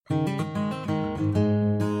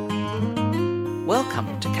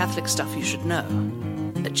Welcome to Catholic Stuff You Should Know,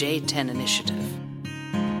 the J10 Initiative.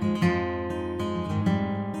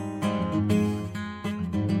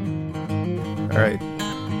 All right,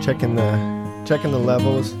 checking the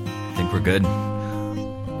levels. I think we're good.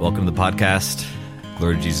 Welcome to the podcast.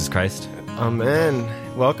 Glory to Jesus Christ.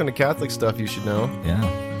 Amen. Welcome to Catholic Stuff You Should Know.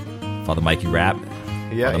 Yeah. Father Mikey Rapp.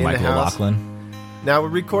 Yeah, Father in Michael the house. O'Loughlin. Now we're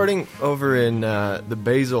recording over in the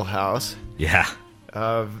Basil house. Yeah.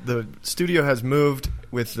 The studio has moved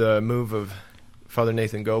with the move of Father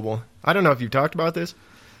Nathan Goebel. I don't know if you've talked about this.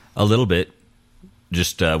 A little bit.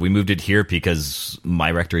 Just we moved it here because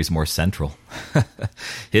my rectory is more central.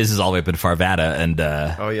 His is all the way up in Farvada, and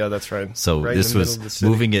Oh yeah, that's right. so Right this in the middle was of the city.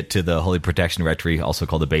 moving it to the Holy Protection Rectory, also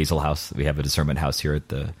called the Basil House. We have a discernment house here at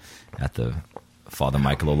the Father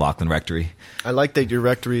Michael O'Loughlin Rectory. I like that your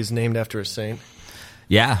rectory is named after a saint.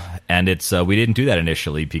 Yeah, and it's we didn't do that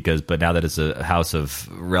initially but now that it's a house of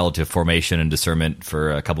relative formation and discernment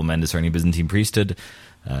for a couple men discerning Byzantine priesthood,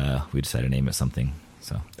 we decided to name it something.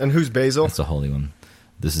 So And who's Basil? that's a holy one.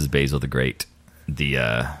 This is Basil the Great,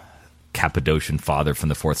 the Cappadocian father from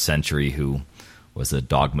the 4th century who was a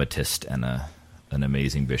dogmatist and an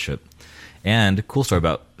amazing bishop. And a cool story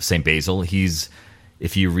about St. Basil,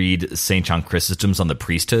 if you read St. John Chrysostom's on the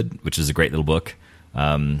priesthood, which is a great little book,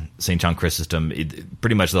 St. John Chrysostom,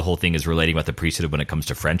 pretty much the whole thing is relating about the priesthood when it comes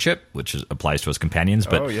to friendship, which applies to his companions.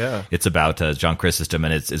 But Oh, yeah. it's about John Chrysostom,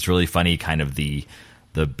 and it's really funny, kind of the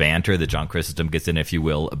banter that John Chrysostom gets in, if you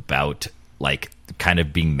will, about like kind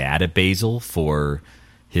of being mad at Basil for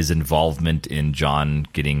his involvement in John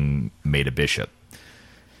getting made a bishop.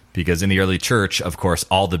 Because in the early church, of course,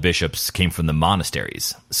 all the bishops came from the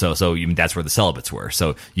monasteries. So that's where the celibates were.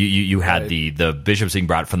 So you had Right. the bishops being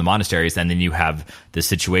brought from the monasteries, and then you have the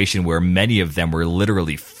situation where many of them were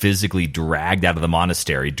literally physically dragged out of the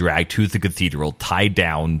monastery, dragged to the cathedral, tied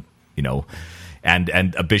down, and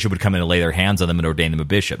a bishop would come in and lay their hands on them and ordain them a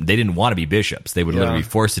bishop. They didn't want to be bishops. They would literally be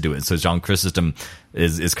forced to do it. So John Chrysostom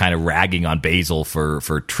is kind of ragging on Basil for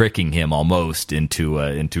tricking him almost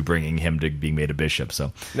into bringing him to being made a bishop.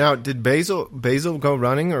 So Now, did Basil go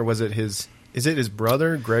running, or was it his? Is it his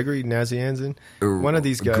brother Gregory Nazianzen? One of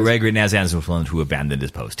these guys. Gregory Nazianzen was one who abandoned his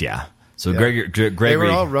post. Yeah. So Yeah. Gregory, They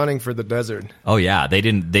were all running for the desert. oh yeah,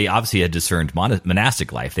 they obviously had discerned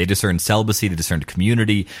monastic life. They discerned celibacy, they discerned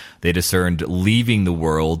community, they discerned leaving the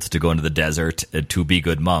world to go into the desert to be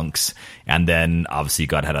good monks. And then obviously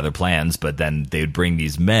God had other plans, but then they would bring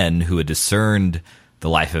these men who had discerned the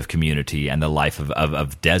life of community and the life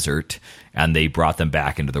of desert, and they brought them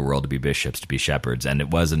back into the world to be bishops, to be shepherds. And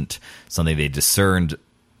it wasn't something they discerned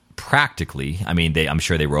practically. I mean, I'm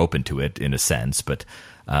sure they were open to it in a sense, but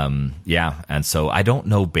yeah. And so I don't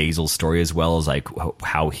know Basil's story as well as like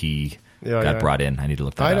how he got brought in. I need to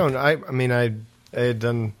look that up. I had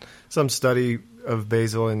done some study of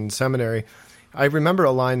Basil in seminary. I remember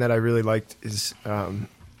a line that I really liked is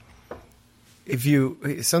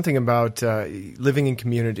something about living in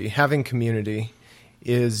community, having community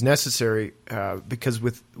is necessary because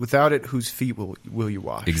without it, whose feet will you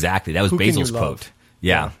wash? Exactly. That was Who can Basil's you love? quote.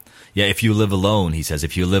 Yeah. Yeah, if you live alone, he says,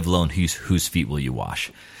 if you live alone, whose feet will you wash?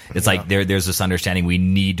 It's like there's this understanding we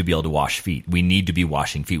need to be able to wash feet. We need to be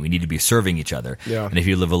washing feet. We need to be serving each other. Yeah. And if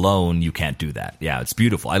you live alone, you can't do that. Yeah, it's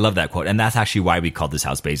beautiful. I love that quote. And that's actually why we called this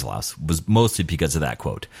house Basil House, was mostly because of that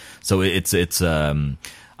quote. So it's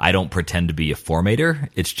I don't pretend to be a formator.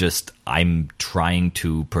 It's just I'm trying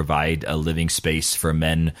to provide a living space for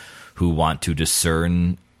men who want to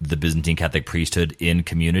discern the Byzantine Catholic priesthood in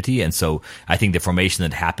community. And so I think the formation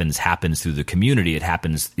that happens through the community.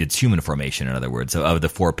 It's human formation, in other words. So of the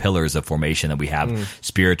 4 pillars of formation that we have,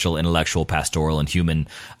 spiritual, intellectual, pastoral, and human,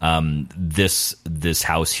 this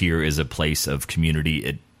house here is a place of community.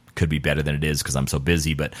 It could be better than it is because I'm so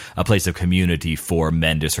busy, but a place of community for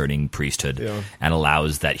men discerning priesthood and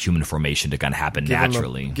allows that human formation to kind of happen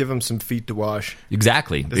naturally. Give them some feet to wash.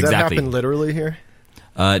 Exactly. Does that happen literally here?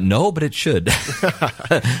 No, but it should.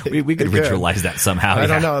 we could ritualize that somehow. I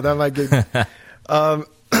don't know. That might get.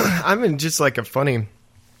 I'm in just like a funny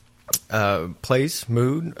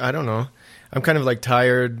mood. I don't know. I'm kind of like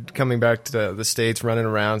tired coming back to the States, running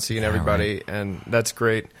around, seeing everybody, and that's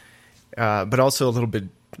great. But also a little bit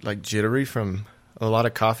like jittery from a lot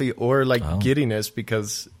of coffee or like giddiness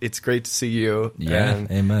because it's great to see you. Yeah,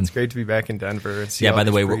 and amen. It's great to be back in Denver. And see Yeah, all by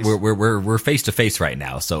the these way, priests. we're face to face right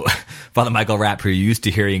now. So Father Michael Rapp, who you're used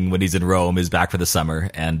to hearing when he's in Rome, is back for the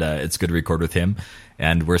summer, and it's good to record with him.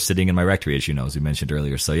 And we're sitting in my rectory, as you know, as we mentioned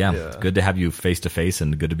earlier. So yeah, it's good to have you face to face,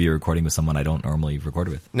 and good to be recording with someone I don't normally record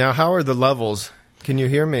with. Now, how are the levels? Can you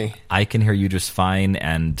hear me? I can hear you just fine,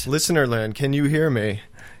 and Listener land, can you hear me?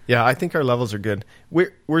 Yeah, I think our levels are good.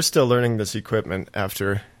 We're still learning this equipment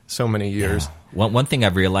after so many years. Yeah. One thing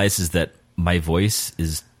I've realized is that my voice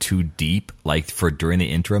is too deep, like for during the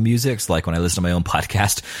intro music. So like when I listen to my own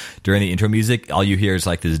podcast during the intro music, all you hear is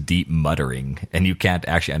like this deep muttering, and you can't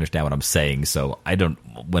actually understand what I'm saying. So I don't.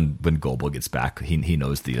 When Goebel gets back, he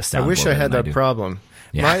knows the sound. I wish I had that problem.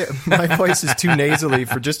 Yeah. My voice is too nasally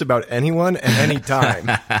for just about anyone and any time.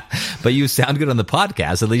 But you sound good on the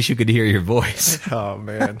podcast. At least you could hear your voice. Oh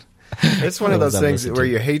man, it's one of those things where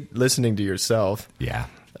you hate listening to yourself. Yeah.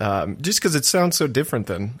 Just because it sounds so different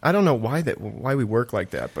than I don't know why we work like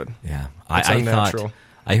that, but yeah, it's unnatural. Thought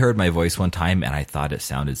I heard my voice one time and I thought it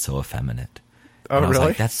sounded so effeminate. Oh, and I was really?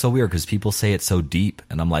 like, that's so weird because people say it's so deep,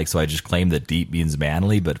 and I'm like, so I just claim that deep means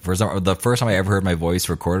manly. But the first time I ever heard my voice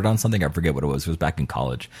recorded on something, I forget what it was. It was back in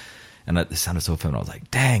college, and it sounded so effeminate. I was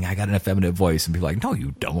like, dang, I got an effeminate voice, and people are like, no,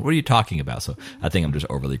 you don't. What are you talking about? So I think I'm just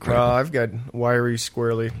overly critical. Well, I've got wiry,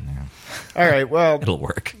 squirrely. Yeah. All right, well, it'll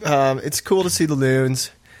work. It's cool to see the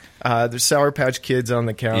loons. There's Sour Patch Kids on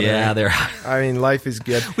the counter. Yeah, they're. I mean, life is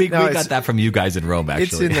good. We got that from you guys in Rome,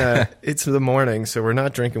 actually. It's the morning, so we're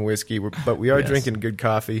not drinking whiskey, but we are drinking good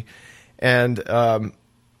coffee. And I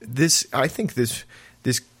think this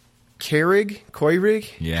Keurig.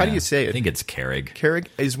 Yeah, how do you say it? I think it's Keurig. Keurig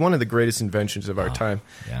is one of the greatest inventions of our time.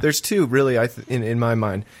 Yeah. There's two, really, in my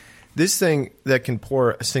mind. This thing that can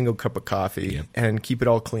pour a single cup of coffee and keep it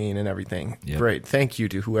all clean and everything. Yep. Great. Thank you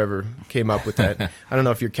to whoever came up with that. I don't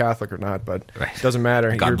know if you're Catholic or not, but it doesn't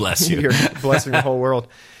matter. God bless you. You're blessing the whole world.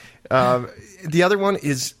 The other one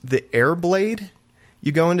is the air blade.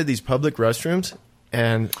 You go into these public restrooms,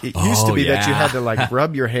 and it used to be that you had to like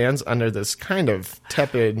rub your hands under this kind of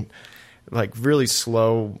tepid, like really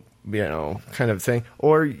slow, kind of thing.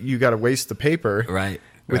 Or you got to waste the paper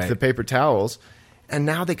with the paper towels. And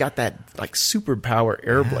now they got that like superpower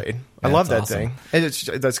air blade. I love that thing. And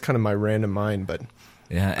that's kind of my random mind, but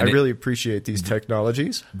I really appreciate these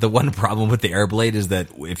technologies. The one problem with the air blade is that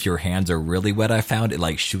if your hands are really wet, I found it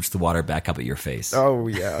like shoots the water back up at your face. Oh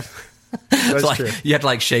yeah, that's so, true. You have to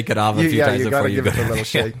like shake it off a few times before you give it a little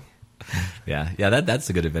shake. Yeah, that's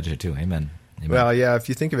a good invention too. Amen. Well, yeah. If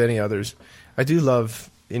you think of any others, I do love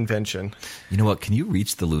invention. You know what? Can you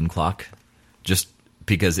reach the loon clock? Just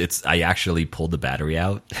because I actually pulled the battery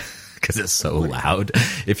out because it's so loud.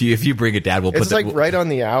 If you bring it down, it's like right on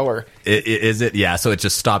the hour. Is it? Yeah. So it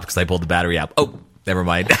just stopped because I pulled the battery out. Oh, never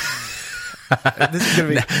mind. This is gonna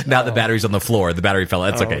be now the battery's on the floor. The battery fell.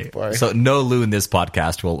 That's okay. Boy. So no loon this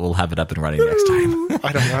podcast. We'll have it up and running next time.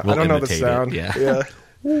 I don't know the sound. Yeah.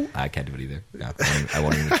 I can't do it either. No, I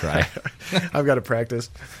won't even try. I've got to practice.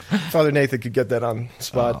 Father Nathan could get that on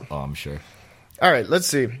spot. Oh, I'm sure. All right. Let's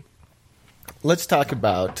see. Let's talk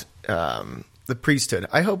about the priesthood.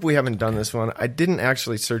 I hope we haven't done this one. I didn't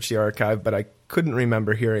actually search the archive, but I couldn't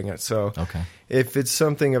remember hearing it. So if it's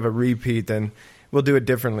something of a repeat, then we'll do it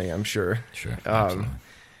differently, I'm sure. Sure.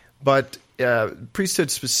 But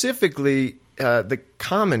priesthood specifically, the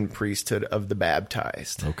common priesthood of the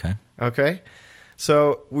baptized. Okay?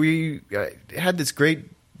 So we had this great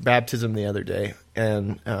baptism the other day,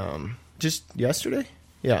 and just yesterday?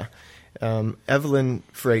 Yeah. Evelyn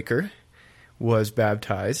Fraker was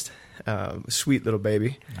baptized, sweet little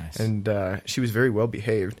baby. Nice. And she was very well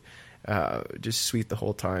behaved, just sweet the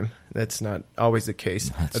whole time. That's not always the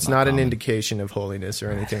case. That's not an indication of holiness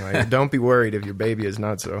or anything like that. Don't be worried if your baby is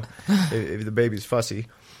not so, if the baby's fussy.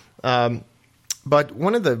 But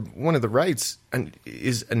one of the rites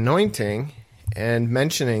is anointing and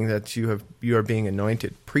mentioning that you are being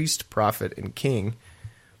anointed priest, prophet, and king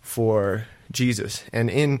for Jesus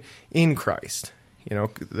and in Christ. You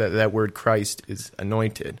know, that word Christ is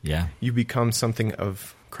anointed. Yeah. You become something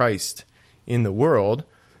of Christ in the world.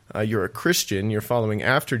 You're a Christian. You're following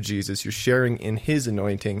after Jesus. You're sharing in his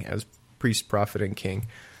anointing as priest, prophet, and king.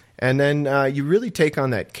 And then you really take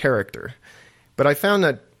on that character. But I found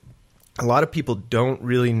that a lot of people don't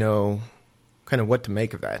really know kind of what to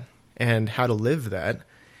make of that and how to live that.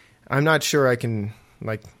 I'm not sure I can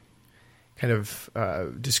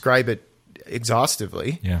describe it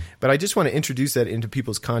exhaustively, but I just want to introduce that into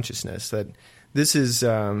people's consciousness that this is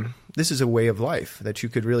a way of life, that you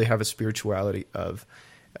could really have a spirituality of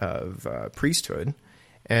priesthood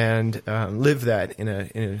and live that in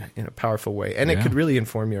a powerful way, and it could really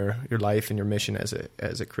inform your life and your mission as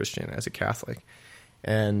a Christian, as a Catholic.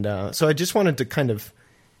 And so I just wanted to kind of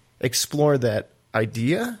explore that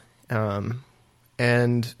idea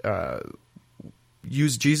and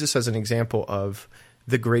use Jesus as an example of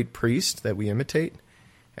the great priest that we imitate,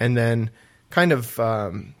 and then kind of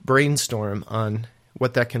brainstorm on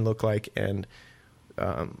what that can look like and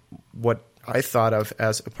what I thought of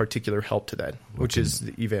as a particular help to that, which is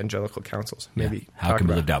the evangelical councils. Maybe how can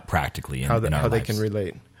be lived out practically in our how they lives. can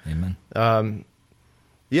relate. Amen.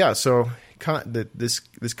 So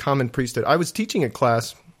this common priesthood. I was teaching a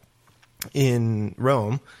class in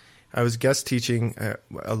Rome. I was guest teaching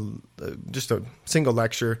just a single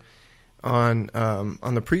lecture on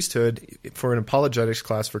the priesthood for an apologetics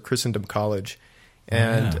class for Christendom College,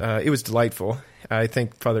 and it was delightful. I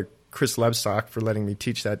thank Father Chris Lebstock for letting me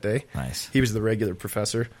teach that day. Nice. He was the regular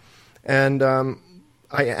professor, and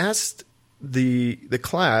I asked the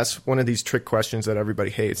class one of these trick questions that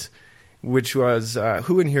everybody hates, which was,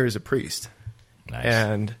 who in here is a priest? Nice.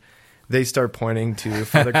 And they start pointing to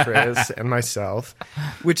Father Chris and myself,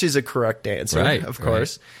 which is a correct answer, Right, of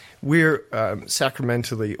course. We're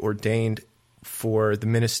sacramentally ordained for the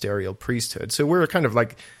ministerial priesthood. So we're kind of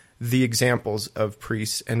like the examples of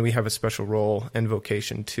priests, and we have a special role and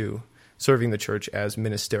vocation to serving the church as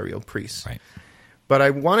ministerial priests. Right. But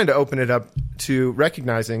I wanted to open it up to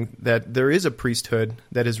recognizing that there is a priesthood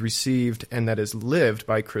that is received and that is lived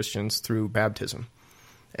by Christians through baptism.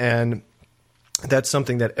 And that's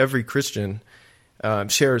something that every Christian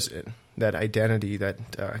shares in, that identity,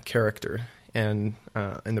 that character, and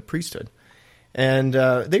the priesthood. And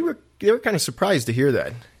they were kind of surprised to hear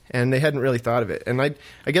that, and they hadn't really thought of it. And I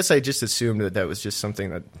guess I just assumed that was just something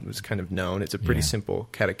that was kind of known. It's a pretty simple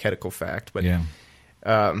catechetical fact, but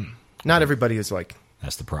not everybody is like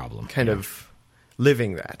that's the problem. Kind of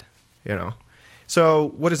living that,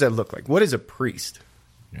 So what does that look like? What is a priest?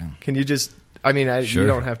 Yeah. Can you just? I mean, Sure. you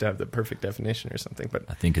don't have to have the perfect definition or something, but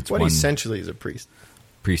I think it's what one- essentially is a priest.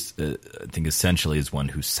 Priest, I think, essentially is one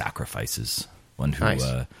who sacrifices, one who Nice.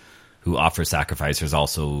 Who offers sacrifice. There's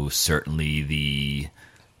also certainly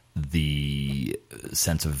the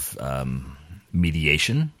sense of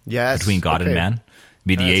mediation between God and man.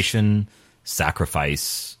 Mediation,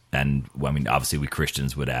 sacrifice, and well, I mean, obviously, we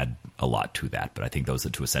Christians would add a lot to that, but I think those are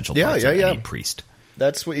the two essential parts of any priest.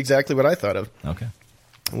 That's exactly what I thought of. Okay.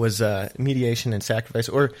 Was mediation and sacrifice,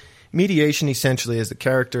 or mediation essentially is the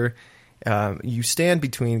character. You stand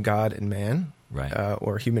between God and man, right,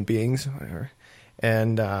 or human beings, whatever,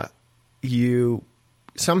 and you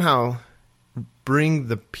somehow bring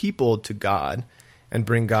the people to God and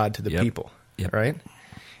bring God to the people, right?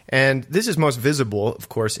 And this is most visible, of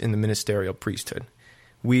course, in the ministerial priesthood.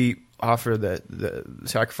 We offer the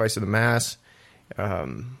sacrifice of the Mass,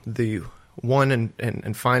 the one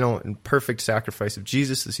and final and perfect sacrifice of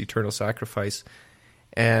Jesus, this eternal sacrifice,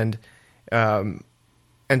 and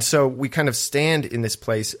so we kind of stand in this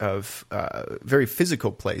place of very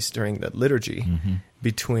physical place during the liturgy,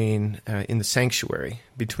 between in the sanctuary,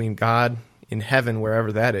 between God in heaven,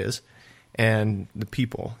 wherever that is, and the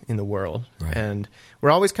people in the world. Right. And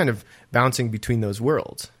we're always kind of bouncing between those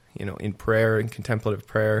worlds, in prayer and contemplative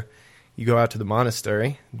prayer. You go out to the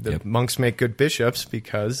monastery, the monks make good bishops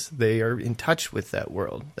because they are in touch with that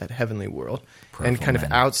world, that heavenly world, and kind of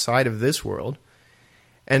outside of this world.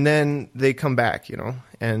 And then they come back,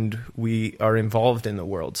 and we are involved in the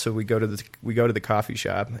world. So we go to the coffee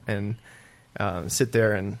shop and sit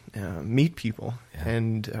there and meet people,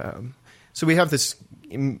 and so we have this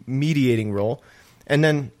mediating role, and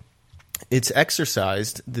then it's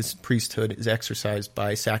exercised. This priesthood is exercised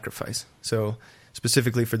by sacrifice. So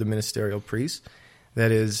specifically for the ministerial priest,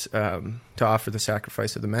 that is to offer the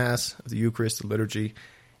sacrifice of the Mass, of the Eucharist, the liturgy,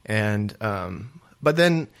 and but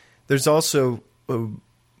then there's also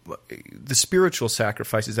the spiritual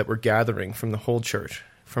sacrifices that we're gathering from the whole church,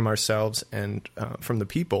 from ourselves and from the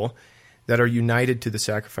people that are united to the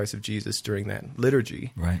sacrifice of Jesus during that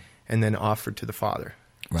liturgy, right, and then offered to the Father.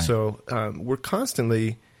 Right. So we're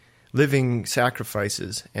constantly living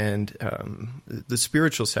sacrifices and the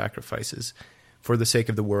spiritual sacrifices for the sake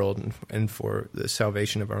of the world and for the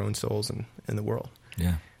salvation of our own souls and the world.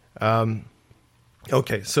 Yeah.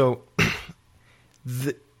 Okay, so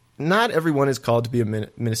not everyone is called to be a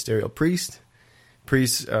ministerial priest.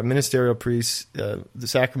 Ministerial priests, the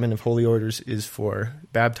sacrament of holy orders is for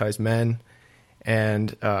baptized men,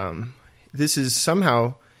 and this is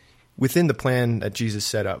somehow within the plan that Jesus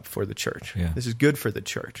set up for the church. Yeah. This is good for the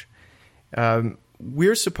church.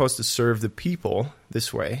 We're supposed to serve the people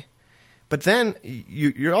this way, but then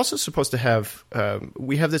you're also supposed to have,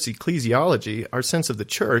 we have this ecclesiology, our sense of the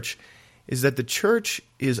church is that the church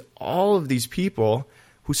is all of these people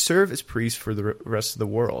who serve as priests for the rest of the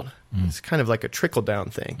world. It's kind of like a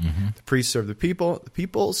trickle-down thing. The priests serve the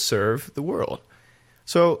people serve the world.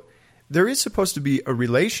 So there is supposed to be a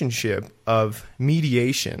relationship of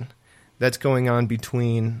mediation that's going on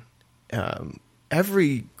between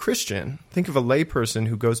every Christian. Think of a layperson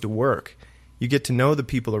who goes to work. You get to know the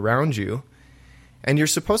people around you, And you're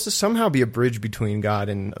supposed to somehow be a bridge between God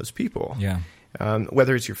and those people. Yeah.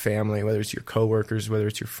 Whether it's your family, whether it's your coworkers, whether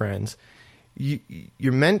it's your friends.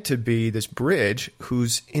 You're meant to be this bridge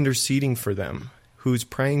who's interceding for them, who's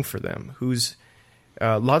praying for them, who's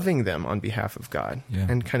loving them on behalf of God,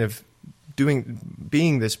 and kind of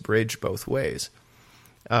being this bridge both ways.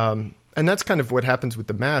 And that's kind of what happens with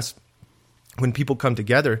the Mass. When people come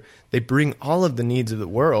together, they bring all of the needs of the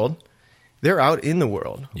world. They're out in the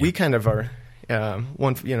world. Yeah. We kind of are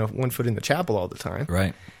one foot in the chapel all the time,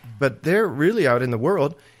 right? But they're really out in the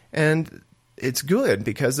world, and it's good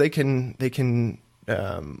because they can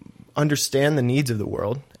understand the needs of the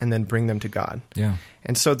world and then bring them to God. Yeah.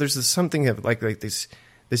 And so there's something of like this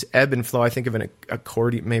ebb and flow. I think of an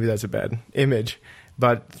accordion. Maybe that's a bad image,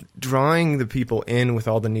 but drawing the people in with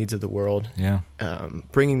all the needs of the world,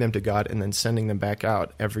 bringing them to God, and then sending them back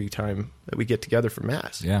out every time that we get together for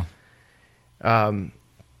Mass. Yeah. That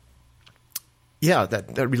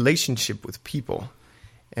relationship with people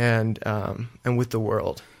and with the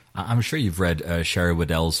world. I'm sure you've read Sherry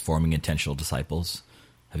Weddell's Forming Intentional Disciples.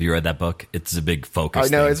 Have you read that book? It's a big focus. I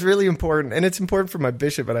know, thing. it's really important, and it's important for my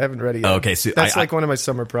bishop, but I haven't read it yet. Okay, so that's one of my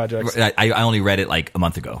summer projects. I only read it like a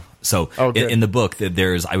month ago. So in the book,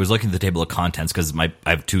 I was looking at the table of contents because I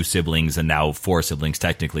have 2 siblings and now 4 siblings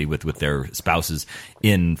technically with their spouses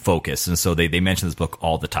in focus, and so they mention this book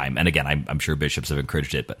all the time. And again, I'm sure bishops have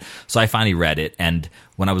encouraged it, but so I finally read it, and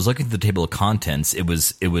when I was looking at the table of contents, it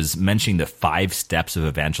was mentioning the 5 steps of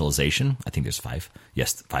evangelization. I think there's 5.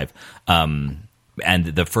 Yes, 5. And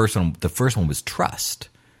the first one was trust.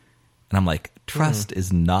 And I'm like, trust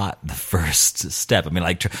is not the first step. I mean,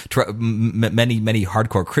 like many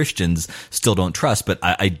hardcore Christians still don't trust. But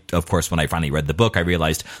I, of course, when I finally read the book, I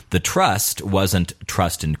realized the trust wasn't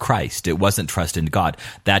trust in Christ. It wasn't trust in God.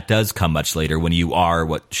 That does come much later when you are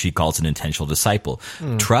what she calls an intentional disciple.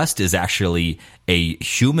 Trust is actually a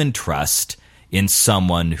human trust in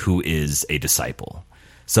someone who is a disciple.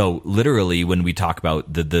 So literally, when we talk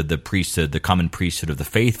about the priesthood, the common priesthood of the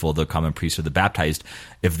faithful, the common priesthood of the baptized,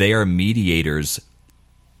 if they are mediators,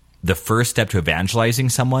 the first step to evangelizing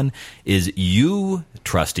someone is you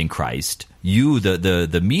trusting Christ, you,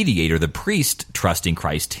 the mediator, the priest trusting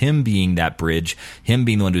Christ, him being that bridge, him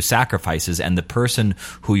being the one who sacrifices, and the person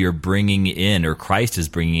who you're bringing in, or Christ is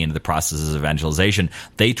bringing into the process of evangelization,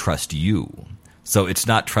 they trust you. So it's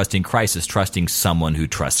not trusting Christ, it's trusting someone who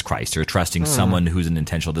trusts Christ, or trusting someone who's an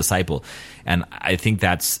intentional disciple. And I think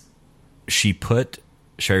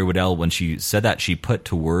Sherry Weddell, when she said that, she put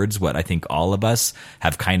to words what I think all of us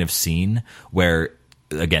have kind of seen, where,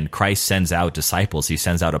 again, Christ sends out disciples, he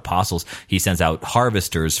sends out apostles, he sends out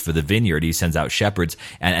harvesters for the vineyard, he sends out shepherds,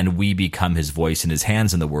 and we become his voice and his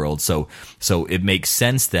hands in the world. So it makes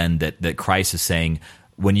sense then that Christ is saying,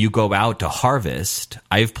 when you go out to harvest,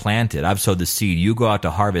 I've planted, I've sowed the seed, you go out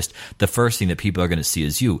to harvest, the first thing that people are going to see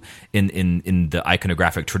is you. In the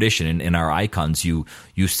iconographic tradition, in our icons, you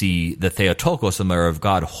see the Theotokos, the Mother of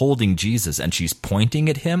God, holding Jesus, and she's pointing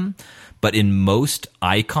at him, but in most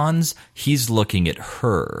icons, he's looking at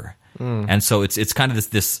her. And so it's kind of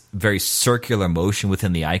this very circular motion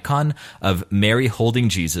within the icon of Mary holding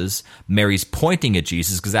Jesus, Mary's pointing at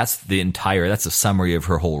Jesus, because that's a summary of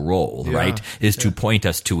her whole role, right? Is to point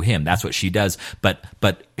us to him. That's what she does.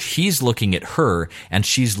 But he's looking at her and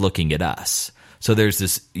she's looking at us. So there's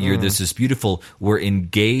this beautiful, we're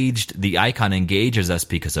engaged, the icon engages us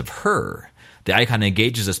because of her. The icon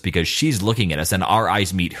engages us because she's looking at us and our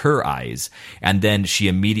eyes meet her eyes. And then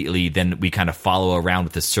then we kind of follow around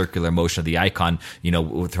with the circular motion of the icon,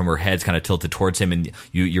 from her head's kind of tilted towards him, and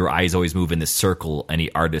your eyes always move in this circle.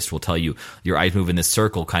 Any artist will tell you your eyes move in this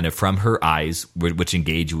circle kind of from her eyes, which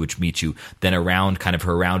engage you, which meet you, then around kind of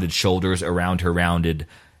her rounded shoulders, around her rounded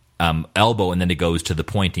elbow, and then it goes to the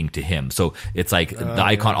pointing to him. So it's like the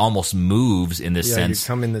icon almost moves in this sense. You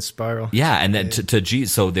come in this spiral. Yeah, and then to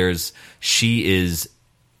Jesus. So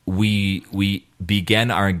we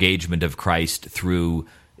begin our engagement of Christ through,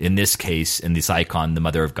 in this case, in this icon, the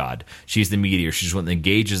Mother of God. She's the mediator. She's one that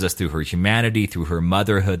engages us through her humanity, through her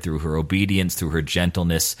motherhood, through her obedience, through her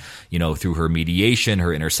gentleness, through her mediation,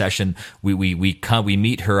 her intercession. We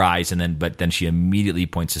meet her eyes, but then she immediately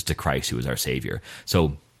points us to Christ, who is our Savior.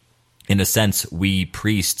 So, in a sense, we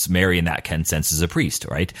priests, Mary in that sense is a priest,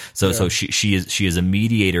 right? So she is a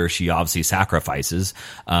mediator. She obviously sacrifices,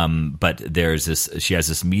 but she has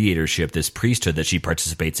this mediatorship, this priesthood that she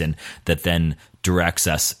participates in, that then directs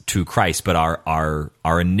us to Christ. But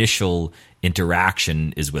our initial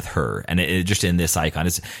interaction is with her, and it just in this icon,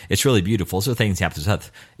 it's really beautiful. So things happen to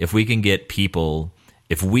us. If we can get people,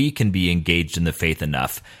 if we can be engaged in the faith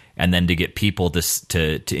enough, and then to get people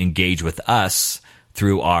to engage with us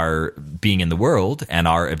through our being in the world and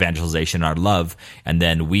our evangelization, our love, and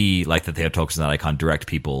then we, like the Theotokos and the icon, direct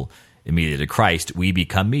people immediately to Christ. We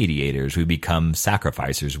become mediators. We become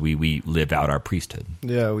sacrificers. We live out our priesthood.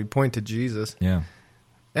 Yeah, we point to Jesus. Yeah.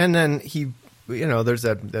 And then there's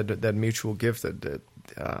that mutual gift that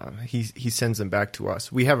he sends them back to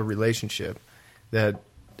us. We have a relationship that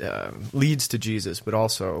leads to Jesus, but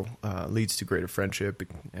also leads to greater friendship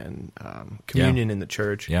and communion in the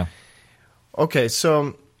church. Yeah. Okay,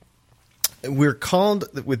 so we're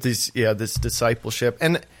called with this discipleship,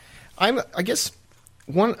 and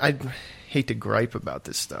I hate to gripe about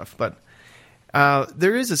this stuff, but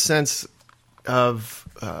there is a sense of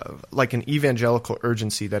like an evangelical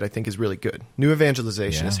urgency that I think is really good. New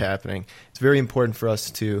evangelization is happening. It's very important for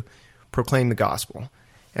us to proclaim the gospel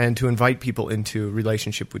and to invite people into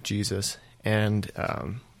relationship with Jesus and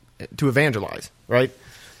to evangelize, right?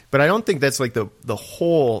 But I don't think that's like the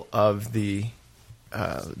whole of the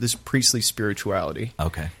this priestly spirituality.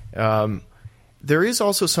 Okay. There is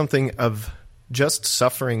also something of just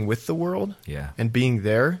suffering with the world and being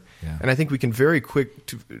there. Yeah. And I think we can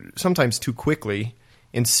sometimes too quickly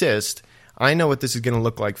insist, I know what this is going to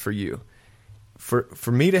look like for you.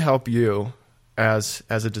 For me to help you as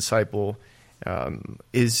a disciple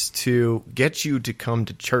is to get you to come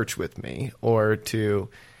to church with me, or to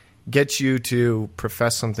get you to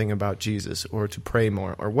profess something about Jesus, or to pray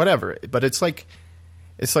more, or whatever. But it's like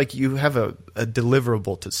you have a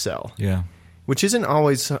deliverable to sell. Yeah. Which isn't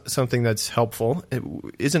always something that's helpful. It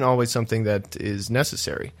isn't always something that is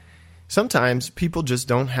necessary. Sometimes people just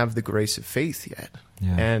don't have the grace of faith yet.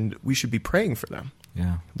 Yeah. And we should be praying for them.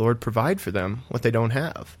 Yeah. Lord, provide for them what they don't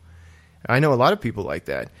have. I know a lot of people like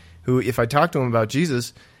that who, if I talk to them about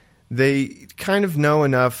Jesus, they kind of know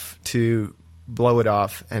enough to blow it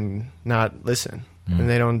off and not listen. And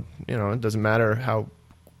they don't, it doesn't matter how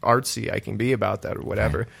artsy I can be about that or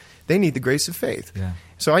whatever. Right. They need the grace of faith. Yeah.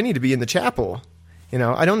 So I need to be in the chapel.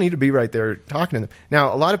 I don't need to be right there talking to them.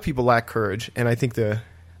 Now, a lot of people lack courage, and I think the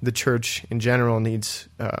church in general needs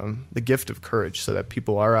the gift of courage, so that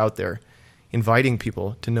people are out there inviting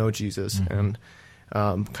people to know Jesus and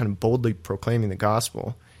kind of boldly proclaiming the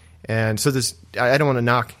gospel. And so I don't want to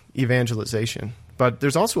knock evangelization, but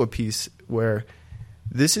there's also a piece where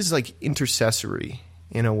this is like intercessory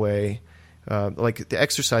in a way, like the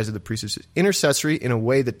exercise of the priest is intercessory in a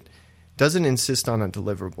way that doesn't insist on a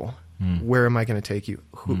deliverable. Where am I going to take you?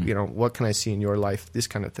 What can I see in your life? This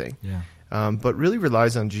kind of thing. Yeah. But really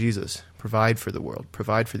relies on Jesus. Provide for the world.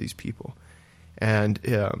 Provide for these people. And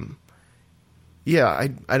I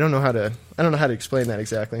don't know how to explain that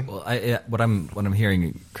exactly. Well, what I'm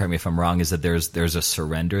hearing, correct me if I'm wrong, is that there's a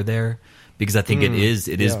surrender there, because I think it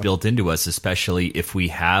is built into us, especially if we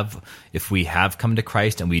have come to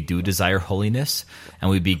Christ and we do desire holiness, and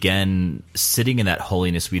we begin sitting in that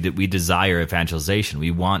holiness. We desire evangelization. We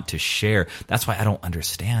want to share. That's why I don't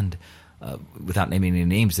understand, without naming any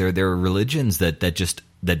names, there are religions that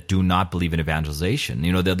do not believe in evangelization.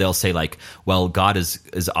 They'll say like, well, God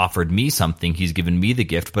has offered me something. He's given me the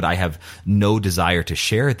gift, but I have no desire to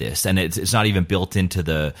share this. And it's not even built into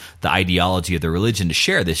the ideology of the religion to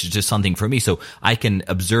share this. It's just something for me. So I can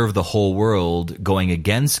observe the whole world going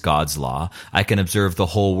against God's law. I can observe the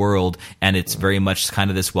whole world, and it's very much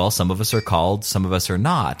kind of this, well, some of us are called, some of us are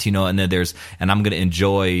not, and then I'm going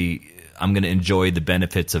to enjoy the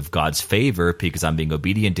benefits of God's favor because I'm being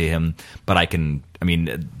obedient to Him. But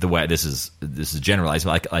the way this is generalized,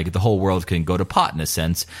 but like the whole world can go to pot in a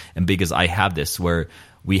sense. And because I have this, where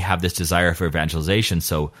we have this desire for evangelization,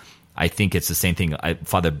 so I think it's the same thing.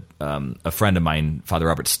 A friend of mine, Father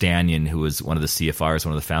Robert Stanyon, who was one of the CFRs,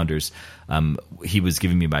 one of the founders, he was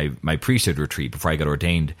giving me my priesthood retreat before I got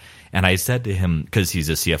ordained, and I said to him, because he's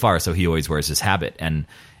a CFR, so he always wears his habit, and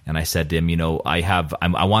I said to him,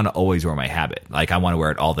 I want to always wear my habit. Like, I want to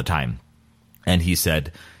wear it all the time. And he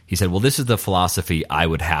said, well, this is the philosophy I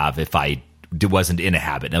would have if I wasn't in a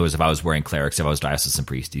habit. In other words, if I was wearing clerics, if I was diocesan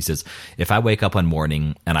priest. He says, if I wake up one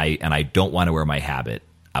morning and I don't want to wear my habit,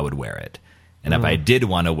 I would wear it. And if I did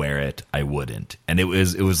want to wear it, I wouldn't. And it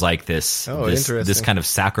was like this kind of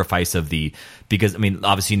sacrifice of because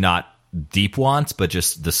obviously not deep wants, but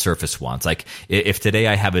just the surface wants. Like, if today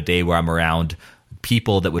I have a day where I'm around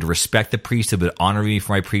people that would respect the priesthood, would honor me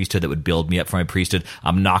for my priesthood, that would build me up for my priesthood,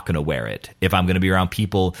 I'm not going to wear it. If I'm going to be around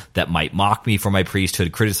people that might mock me for my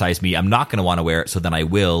priesthood, criticize me, I'm not going to want to wear it. So then I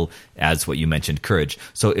will, as what you mentioned, courage.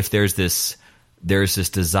 So if there's this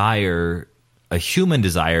desire, a human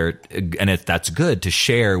desire, and that's good, to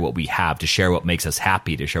share what we have, to share what makes us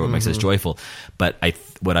happy, to share what makes us joyful. But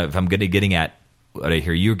if I'm getting at what I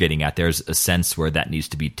hear you're getting at, there's a sense where that needs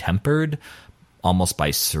to be tempered. almost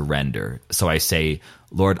by surrender. So I say,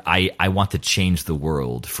 Lord, I want to change the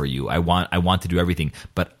world for you. I want to do everything,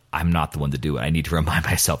 but I'm not the one to do it. I need to remind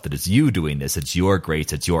myself that it's you doing this. It's your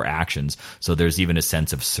grace. It's your actions. So there's even a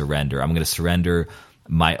sense of surrender. I'm going to surrender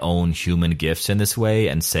my own human gifts in this way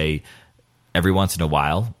and say, every once in a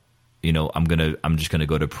while, I'm just gonna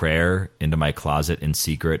go to prayer into my closet in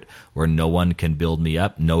secret where no one can build me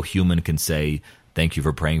up. No human can say, thank you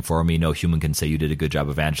for praying for me. No human can say you did a good job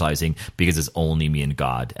evangelizing, because it's only me and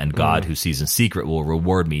God. And God, who sees in secret, will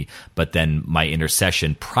reward me. But then my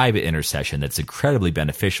intercession, private intercession, that's incredibly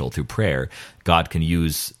beneficial through prayer, God can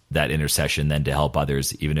use that intercession then to help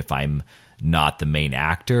others, even if I'm not the main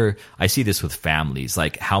actor. I see this with families.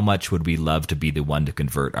 Like, how much would we love to be the one to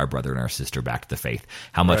convert our brother and our sister back to the faith?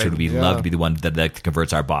 How much would we love to be the one that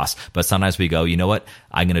converts our boss? But sometimes we go, you know what?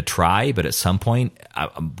 I'm going to try, but at some point,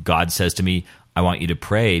 God says to me, I want you to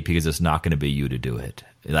pray, because it's not going to be you to do it.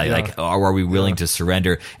 Like, or are we willing to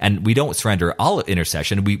surrender? And we don't surrender all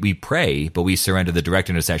intercession. We pray, but we surrender the direct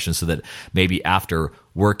intercession, so that maybe after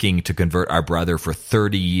working to convert our brother for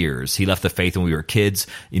 30 years, he left the faith when we were kids.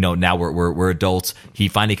 Now we're adults. He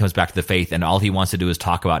finally comes back to the faith, and all he wants to do is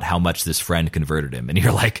talk about how much this friend converted him. And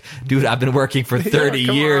you're like, dude, I've been working for 30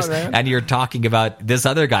 years, and you're talking about this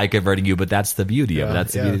other guy converting you. But that's the beauty of it.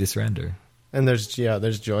 That's the beauty of surrender. And there's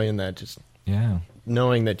joy in that. Just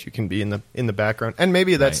knowing that you can be in the background, and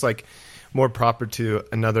maybe that's like more proper to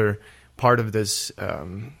another part of this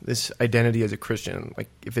this identity as a Christian. Like,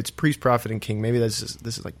 if it's priest, prophet, and king, maybe this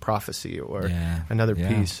is like prophecy or another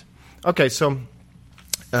piece. Okay, so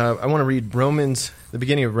I want to read the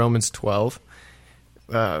beginning of Romans 12.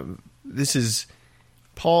 This is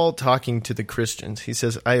Paul talking to the Christians. He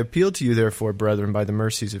says, I appeal to you, therefore, brethren, by the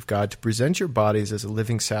mercies of God, to present your bodies as a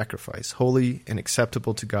living sacrifice, holy and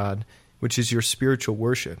acceptable to God, which is your spiritual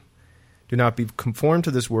worship. Do not be conformed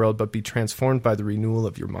to this world, but be transformed by the renewal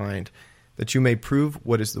of your mind, that you may prove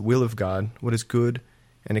what is the will of God, what is good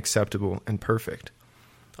and acceptable and perfect.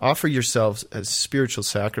 Offer yourselves as spiritual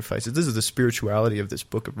sacrifices. This is the spirituality of this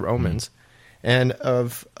book of Romans and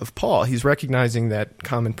of Paul. He's recognizing that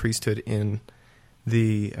common priesthood in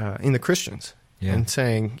the Christians and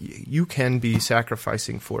saying you can be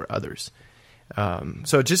sacrificing for others.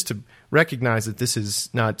 So just to recognize that this is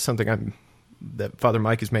not something that Father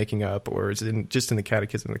Mike is making up, or is just in the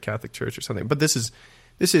Catechism of the Catholic Church or something. But this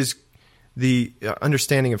is the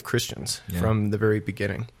understanding of Christians from the very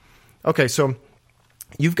beginning. Okay, so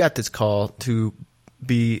you've got this call to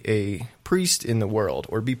be a priest in the world,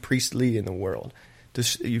 or be priestly in the world.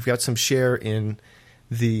 You've got some share in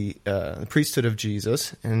the priesthood of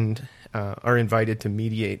Jesus, and are invited to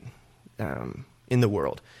mediate in the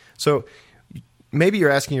world. So maybe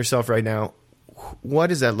you're asking yourself right now, what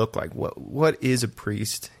does that look like? What is a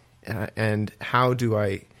priest, and how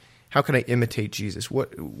can I imitate Jesus?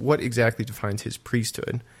 What exactly defines his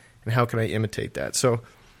priesthood, and how can I imitate that? So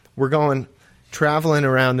we're going traveling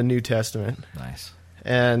around the New Testament. Nice.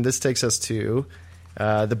 And this takes us to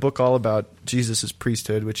the book all about Jesus'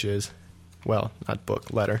 priesthood, which is, well, not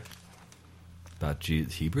book, letter. About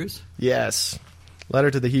Hebrews? Yes. Letter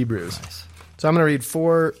to the Hebrews. Nice. So I'm going to read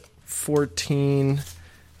 4:14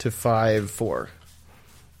 to 5:4.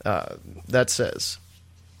 That says,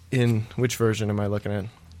 in which version am I looking at?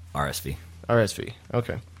 RSV. RSV.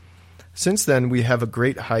 Okay. Since then we have a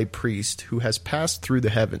great high priest who has passed through the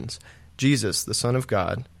heavens, Jesus, the Son of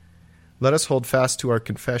God. Let us hold fast to our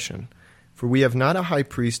confession, for we have not a high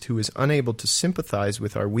priest who is unable to sympathize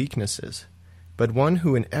with our weaknesses, but one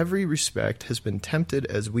who in every respect has been tempted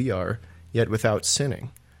as we are, yet without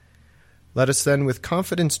sinning. Let us then with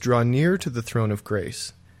confidence draw near to the throne of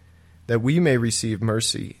grace, that we may receive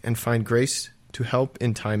mercy and find grace to help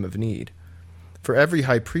in time of need. For every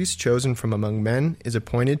high priest chosen from among men is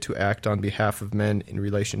appointed to act on behalf of men in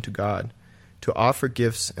relation to God, to offer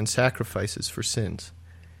gifts and sacrifices for sins.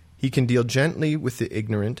 He can deal gently with the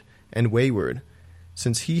ignorant and wayward,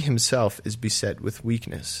 since he himself is beset with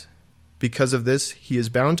weakness. Because of this, he is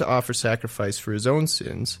bound to offer sacrifice for his own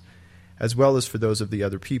sins, as well as for those of the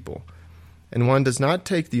other people. And one does not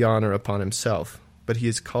take the honor upon himself, but he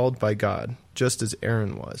is called by God, just as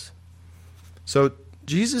Aaron was. So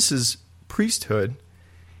Jesus' priesthood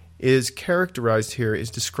is characterized here,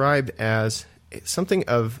 is described as something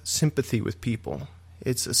of sympathy with people.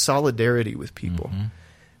 It's a solidarity with people. Mm-hmm.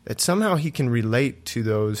 That somehow he can relate to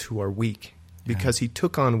those who are weak, because he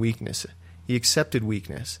took on weakness. He accepted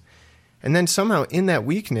weakness. And then somehow in that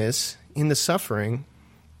weakness, in the suffering,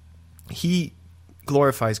 he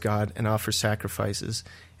glorifies God and offers sacrifices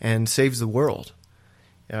and saves the world.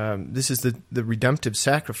 This is the redemptive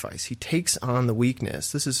sacrifice. He takes on the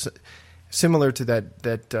weakness. This is similar to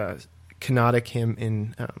that kenotic hymn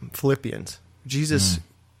in Philippians. Jesus,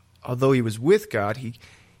 although he was with God,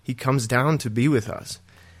 he comes down to be with us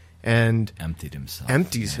and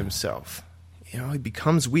empties himself. He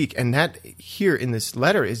becomes weak. And that here in this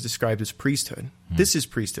letter is described as priesthood. This is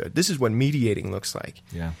priesthood. This is what mediating looks like.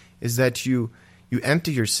 Yeah. Is that you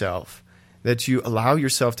empty yourself, that you allow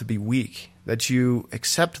yourself to be weak, that you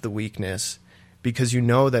accept the weakness because you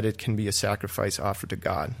know that it can be a sacrifice offered to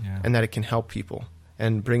God and that it can help people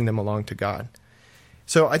and bring them along to God.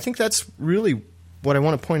 So I think that's really what I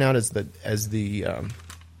want to point out as the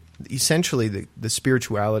essentially the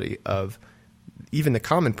spirituality of even the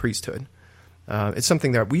common priesthood. It's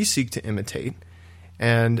something that we seek to imitate,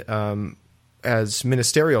 and as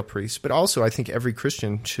ministerial priests, but also I think every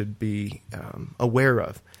Christian should be aware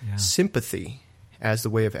of sympathy as the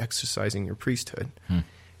way of exercising your priesthood.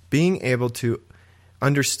 Being able to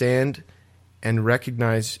understand and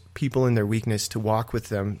recognize people in their weakness, to walk with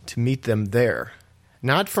them, to meet them there,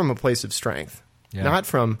 not from a place of strength, not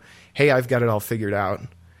from, hey, I've got it all figured out,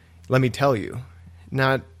 let me tell you,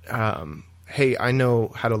 not, hey, I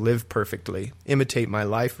know how to live perfectly, imitate my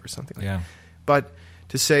life or something like that. But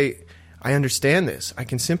to say, I understand this, I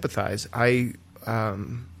can sympathize, I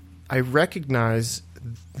recognize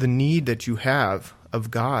the need that you have of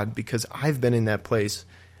God because I've been in that place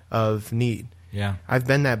of need. I've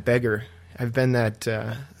been that beggar. I've been that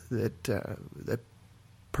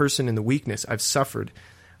person in the weakness. I've suffered,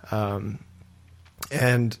 and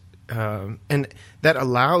that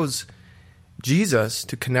allows Jesus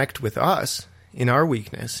to connect with us in our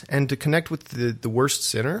weakness and to connect with the worst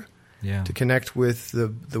sinner. To connect with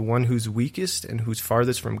the one who's weakest and who's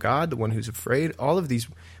farthest from God, the one who's afraid. All of these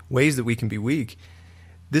ways that we can be weak.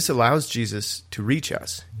 This allows Jesus to reach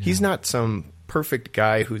us. He's not some perfect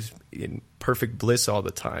guy who's in perfect bliss all the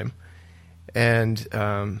time, and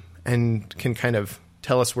can kind of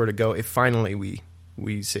tell us where to go if finally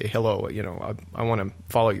we say, hello, I want to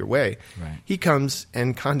follow your way. He comes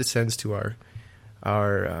and condescends to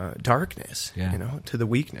our darkness, to the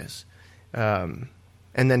weakness,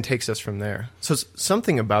 and then takes us from there. So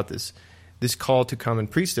something about this call to common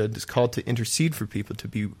priesthood, this call to intercede for people,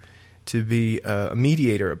 to be a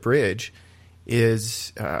mediator, a bridge,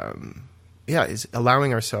 is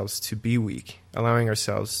allowing ourselves to be weak, allowing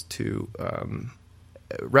ourselves to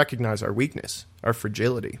recognize our weakness, our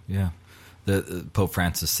fragility. The Pope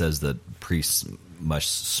Francis says that priests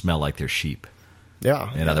must smell like their sheep.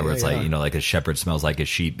 In other words, like a shepherd smells like a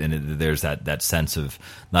sheep, and there's that sense of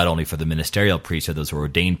not only for the ministerial priests or those who are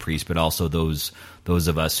ordained priests, but also those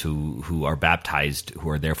of us who are baptized, who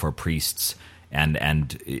are therefore priests and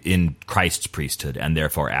in Christ's priesthood, and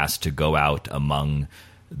therefore asked to go out among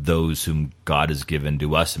those whom God has given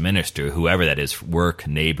to us to minister, whoever that is, work,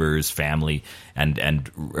 neighbors, family, and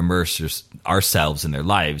immerse ourselves in their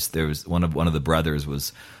lives. There was one of the brothers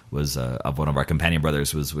was of one of our companion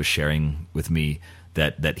brothers was sharing with me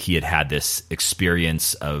that he had this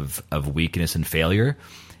experience of weakness and failure,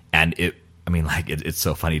 and it's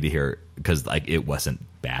so funny to hear because it wasn't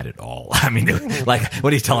bad at all. Like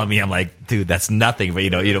what he's telling me, I'm like, dude, that's nothing. But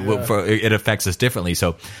it affects us differently.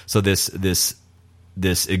 So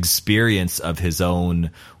this experience of his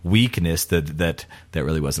own weakness that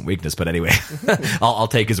really wasn't weakness, but anyway, I'll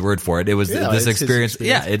take his word for it. It was this experience.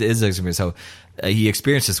 Yeah, it is an experience. So he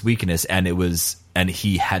experienced this weakness, and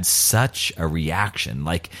he had such a reaction,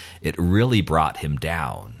 like it really brought him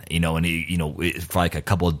down, and he, for like a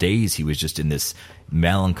couple of days, he was just in this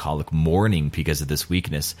melancholic mourning because of this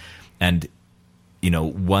weakness. And,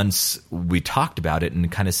 once we talked about it and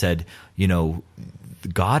kind of said,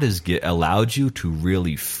 God has allowed you to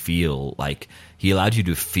really feel, like he allowed you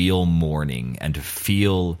to feel mourning and to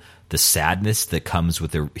feel the sadness that comes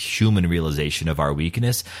with the human realization of our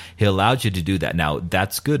weakness. He allowed you to do that. Now,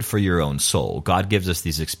 that's good for your own soul. God gives us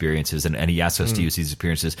these experiences, and he asks us to use these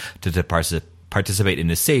experiences to participate in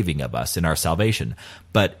the saving of us, in our salvation.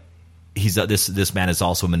 But this man is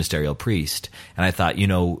also a ministerial priest. And I thought,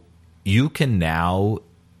 you can now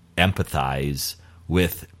empathize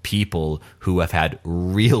with people who have had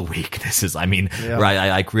real weaknesses. Right?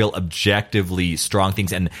 Like real objectively strong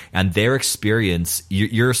things, and their experience,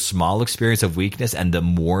 your small experience of weakness and the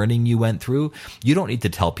mourning you went through. You don't need to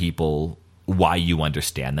tell people why you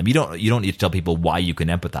understand them. You don't need to tell people why you can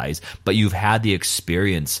empathize, but you've had the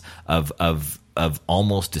experience of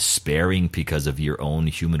almost despairing because of your own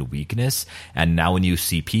human weakness. And now when you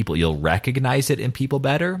see people, you'll recognize it in people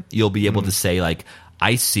better. You'll be able to say, like,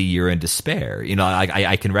 I see you're in despair.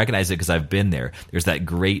 I can recognize it because I've been there. There's that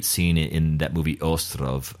great scene in that movie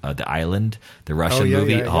Ostrov, the island, the Russian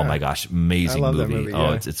movie. Oh my gosh, amazing movie. That movie.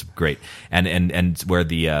 Oh, it's great. And where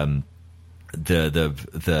the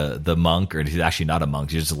the monk, or he's actually not a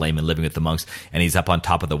monk, he's just a layman living with the monks, and he's up on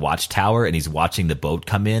top of the watchtower and he's watching the boat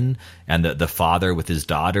come in, and the father with his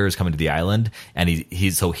daughter is coming to the island, and he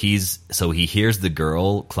hears the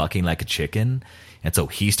girl clucking like a chicken, and so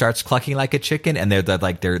he starts clucking like a chicken, and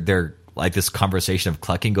they're like this conversation of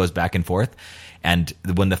clucking goes back and forth. And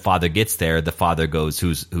when the father gets there, the father goes,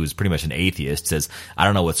 who's pretty much an atheist, says, "I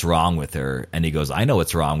don't know what's wrong with her." And he goes, "I know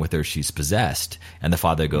what's wrong with her. She's possessed." And the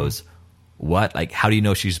father goes, "What? Like, how do you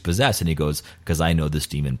know she's possessed?" And he goes, "Because I know this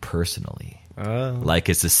demon personally." Like,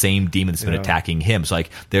 it's the same demon that's been attacking him. So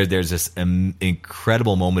like there's this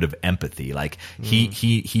incredible moment of empathy. Like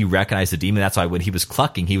he recognized the demon. That's why when he was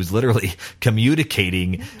clucking, he was literally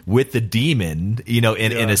communicating with the demon, in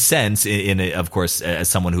a sense, of course, as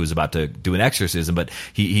someone who's about to do an exorcism, but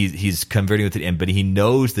he's converting with it, but he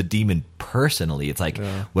knows the demon personally. It's like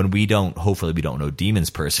when hopefully we don't know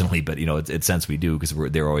demons personally, but it's sense we do, because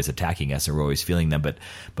they're always attacking us and we're always feeling them.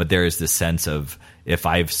 But there is this sense of, if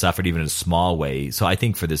I've suffered even in a small way. So I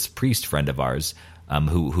think for this priest friend of ours,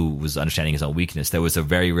 who was understanding his own weakness, there was a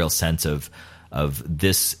very real sense of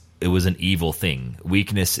this. It was an evil thing.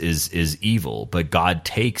 Weakness is evil, but God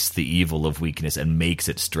takes the evil of weakness and makes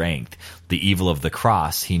it strength. The evil of the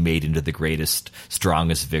cross he made into the greatest,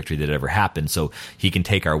 strongest victory that ever happened. So he can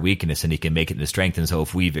take our weakness and he can make it into strength. And so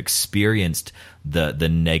if we've experienced the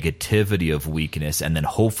negativity of weakness, and then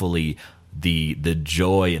hopefully the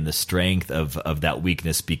joy and the strength of that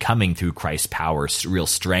weakness becoming through Christ's power, real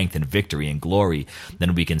strength and victory and glory,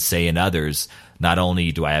 then we can say in others, not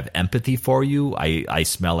only do I have empathy for you, I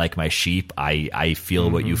smell like my sheep, I feel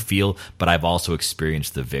what you feel, but I've also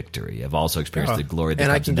experienced the victory. I've also experienced the glory that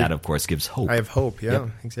comes, and that, of course, gives hope. I have hope, Yep.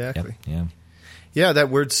 Exactly. Yep. Yeah, that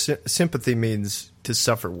word sympathy means to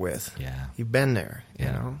suffer with. Yeah. You've been there,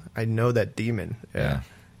 I know that demon. Yeah.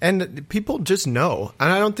 And people just know.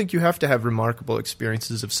 And I don't think you have to have remarkable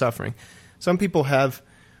experiences of suffering. Some people have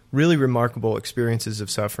really remarkable experiences of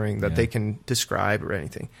suffering that they can describe or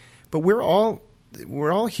anything. But we're all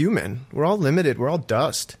human. We're all limited. We're all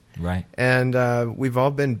dust. Right. And we've all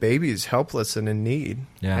been babies, helpless and in need.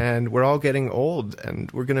 Yeah. And we're all getting old,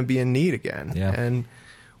 and we're going to be in need again. Yeah. And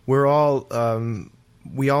we're all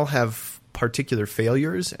we all have particular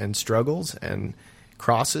failures and struggles and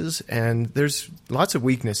crosses, and there's lots of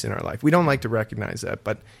weakness in our life. We don't like to recognize that,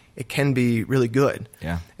 but it can be really good.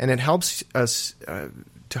 Yeah. And it helps us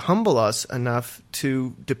to humble us enough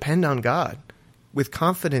to depend on God, with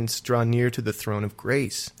confidence draw near to the throne of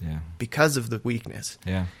grace because of the weakness.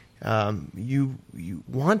 Yeah. You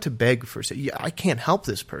want to beg for, I can't help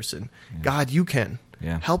this person. God, you can.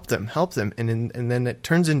 Help them. And then it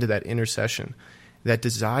turns into that intercession, that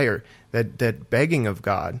desire, that begging of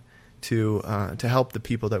God to help the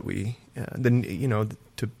people that we,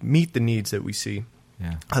 to meet the needs that we see.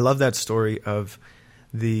 Yeah. I love that story of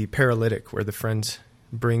the paralytic, where the friends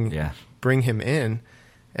bring him in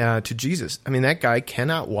to Jesus. I mean, that guy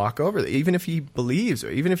cannot walk over there, even if he believes or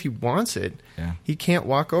even if he wants it. He can't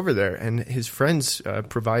walk over there, and his friends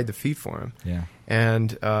provide the feet for him.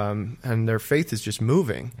 And their faith is just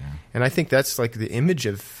moving. And I think that's like the image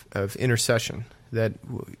of intercession, that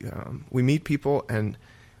we meet people and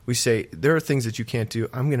we say, there are things that you can't do.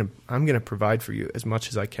 I'm gonna provide for you as much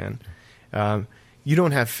as I can. You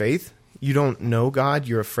don't have faith. You don't know God.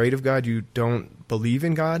 You're afraid of God. You don't believe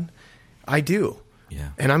in God. I do.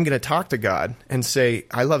 And I'm going to talk to God and say,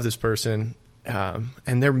 I love this person,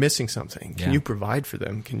 and they're missing something. Can you provide for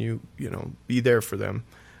them? Can you be there for them?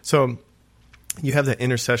 So you have that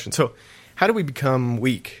intercession. So how do we become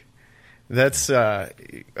weak? That's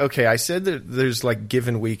okay. I said that there's like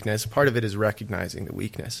given weakness. Part of it is recognizing the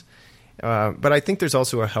weakness. But I think there's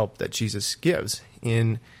also a help that Jesus gives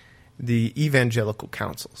in the evangelical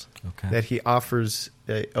counsels, that he offers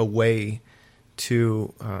a way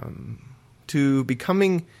to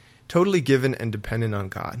becoming totally given and dependent on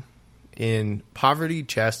God in poverty,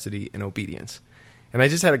 chastity, and obedience. And I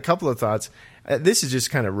just had a couple of thoughts. This is just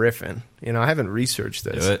kind of riffing. I haven't researched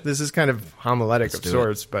this. This is kind of homiletic of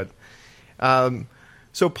sorts, but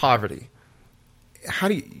so poverty. How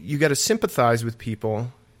do you got to sympathize with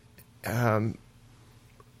people? And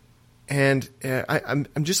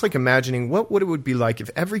I'm just like imagining what it would be like if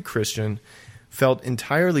every Christian felt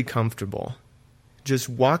entirely comfortable just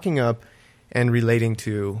walking up and relating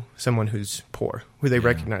to someone who's poor, who they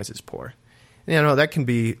recognize as poor. And, that can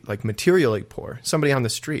be like materially poor, somebody on the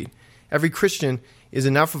street. Every Christian is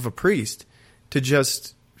enough of a priest to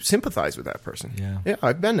just sympathize with that person. Yeah,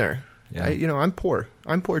 I've been there. Yeah. I'm poor.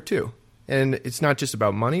 I'm poor too. And it's not just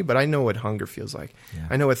about money, but I know what hunger feels like.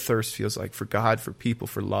 I know what thirst feels like for God, for people,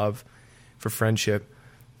 for love, for friendship.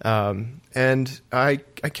 And I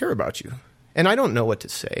care about you. And I don't know what to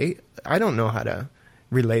say. I don't know how to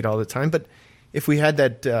relate all the time. But if we had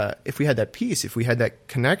that peace, if we had that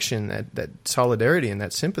connection, that solidarity and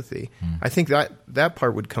that sympathy, I think that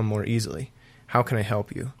part would come more easily. How can I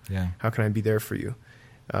help you? Yeah. How can I be there for you?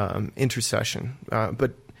 Intercession.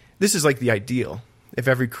 But this is like the ideal. If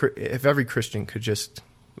every Christian could just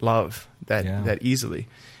love that easily.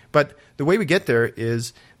 But the way we get there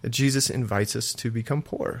is that Jesus invites us to become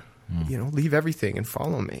poor. Leave everything and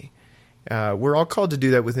follow me. We're all called to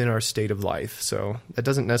do that within our state of life. So that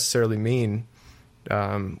doesn't necessarily mean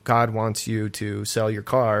God wants you to sell your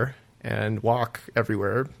car and walk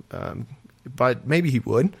everywhere, but maybe he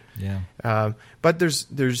would. Yeah. But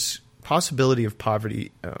there's possibility of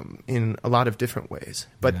poverty in a lot of different ways.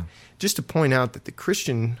 But just to point out that the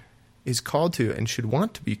Christian is called to and should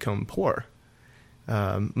want to become poor.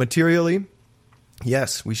 Materially,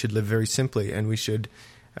 yes, we should live very simply, and we should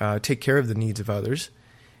take care of the needs of others,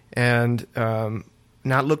 and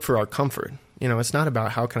not look for our comfort. It's not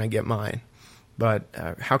about how can I get mine, but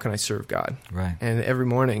how can I serve God? Right. And every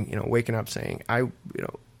morning, waking up saying,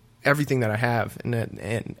 everything that I have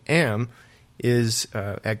and am is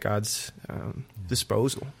at God's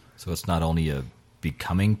disposal. So it's not only a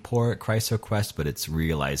becoming poor at Christ's request, but it's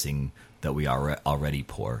realizing that we are already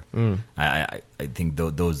poor. I think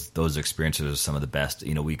those experiences are some of the best.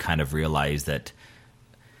 We kind of realize that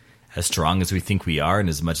as strong as we think we are, and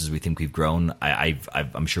as much as we think we've grown,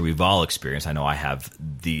 I'm sure we've all experienced. I know I have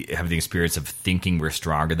the experience of thinking we're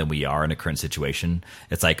stronger than we are in a current situation.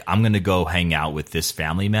 It's like, I'm going to go hang out with this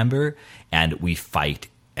family member, and we fight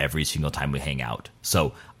every single time we hang out.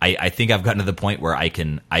 So I think I've gotten to the point where I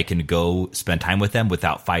can go spend time with them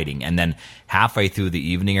without fighting, and then halfway through the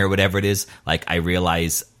evening or whatever it is, like, I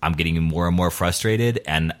realize I'm getting more and more frustrated,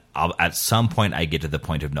 and at some point I get to the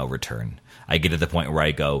point of no return. I get to the point where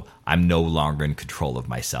I go, I'm no longer in control of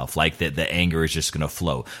myself. Like the anger is just going to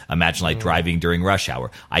flow. Imagine like driving during rush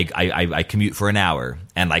hour. I commute for an hour,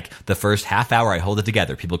 and like the first half hour I hold it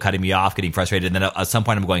together. People cutting me off, getting frustrated, and then at some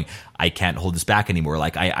point I'm going, I can't hold this back anymore.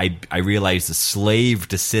 Like I realize the slave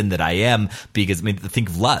to sin that I am, because think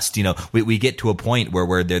of lust. We get to a point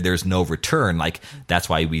where there's no return. Like that's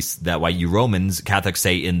why you Romans Catholics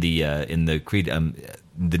say in the creed.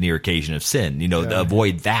 The near occasion of sin,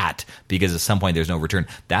 avoid that, because at some point there's no return.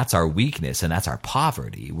 That's our weakness, and that's our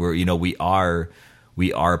poverty. We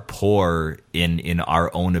are poor in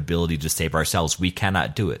our own ability to save ourselves. We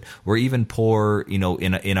cannot do it. We're even poor,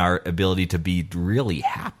 in our ability to be really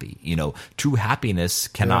happy. True happiness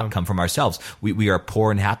cannot come from ourselves. We are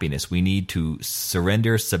poor in happiness. We need to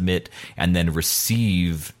surrender, submit, and then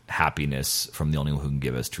receive happiness from the only one who can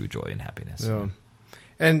give us true joy and happiness. Yeah.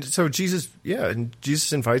 And so Jesus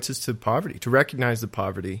invites us to poverty, to recognize the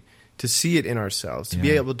poverty, to see it in ourselves, to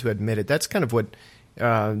be able to admit it. That's kind of what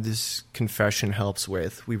this confession helps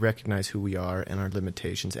with. We recognize who we are and our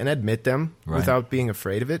limitations and admit them without being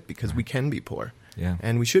afraid of it, because we can be poor,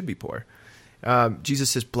 and we should be poor.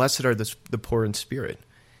 Jesus says, blessed are the poor in spirit.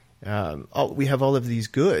 We have all of these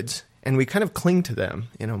goods, and we kind of cling to them.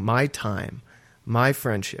 My time, my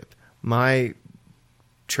friendship, my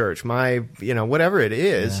church, my whatever it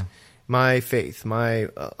is, my faith, my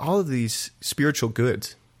all of these spiritual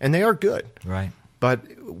goods, and they are good, right? But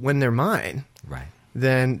when they're mine, right,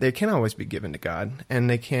 then they can't always be given to God, and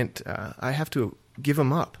they can't. I have to give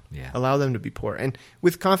them up, allow them to be poor, and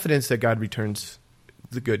with confidence that God returns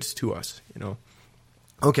the goods to us.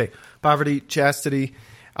 Okay, poverty, chastity.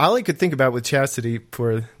 All I could think about with chastity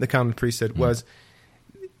for the common priesthood was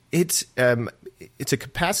it's a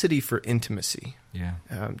capacity for intimacy. Yeah.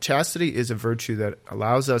 Chastity is a virtue that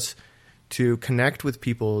allows us to connect with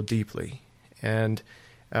people deeply. And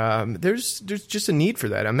there's just a need for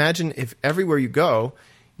that. Imagine if everywhere you go,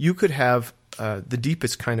 you could have the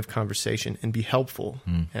deepest kind of conversation and be helpful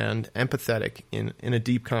and empathetic in a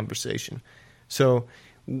deep conversation. So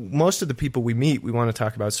most of the people we meet, we want to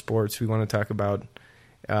talk about sports. We want to talk about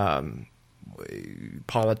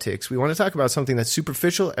politics. We want to talk about something that's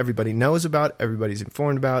superficial, everybody knows about, everybody's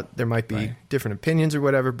informed about. There might be different opinions or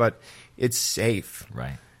whatever, but it's safe.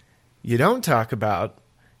 Right. You don't talk about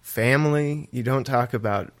family. You don't talk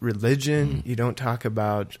about religion. You don't talk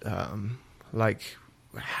about like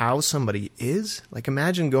how somebody is. Like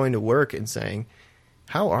imagine going to work and saying,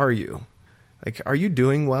 how are you? Like, are you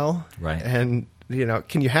doing well? Right. And,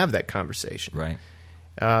 can you have that conversation? Right.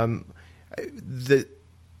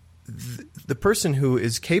 The person who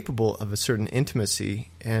is capable of a certain intimacy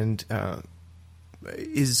and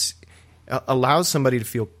allows somebody to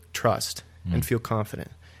feel trust and feel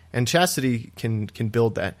confident. And chastity can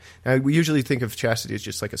build that. Now, we usually think of chastity as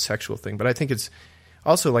just like a sexual thing, but I think it's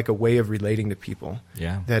also like a way of relating to people.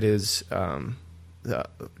 Yeah. That is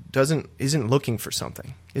isn't looking for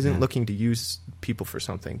something, isn't looking to use people for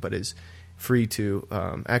something, but is free to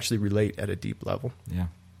actually relate at a deep level. Yeah.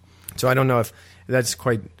 So I don't know if that's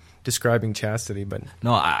quite describing chastity, but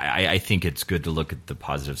no, I think it's good to look at the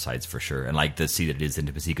positive sides for sure, and like to see that it is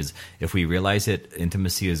intimacy, because if we realize it,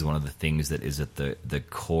 intimacy is one of the things that is at the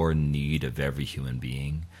core need of every human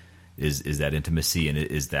being. Is that intimacy, and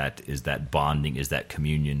is that bonding, is that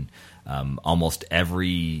communion. Almost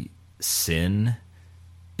every sin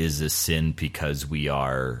is a sin because we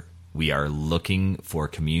are looking for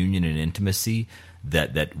communion and intimacy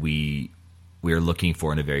that we are looking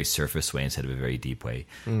for in a very surface way instead of a very deep way.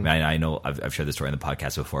 I know I've shared this story on the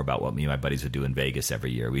podcast before about what me and my buddies would do in Vegas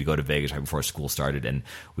every year. We'd go to Vegas right before school started, and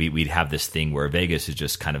we'd have this thing where Vegas is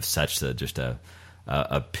just kind of such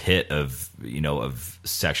a pit of of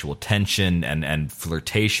sexual tension and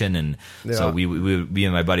flirtation, and so we me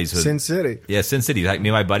and my buddies would, Sin City. Yeah, Sin City. Like me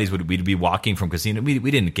and my buddies we'd be walking from casino. We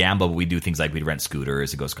didn't gamble, but we do things like we'd rent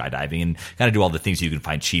scooters and go skydiving and kind of do all the things you can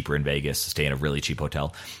find cheaper in Vegas. Stay in a really cheap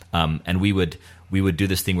hotel, and we would do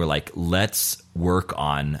this thing where like, let's work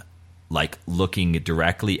on like looking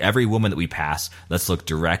directly, every woman that we pass, let's look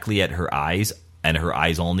directly at her eyes and her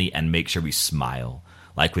eyes only, and make sure we smile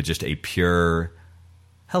like with just a pure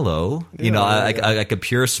hello, like a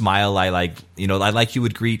pure smile. I like you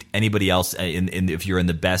would greet anybody else if you're in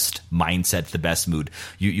the best mindset, the best mood.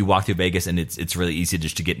 You walk through Vegas, and it's really easy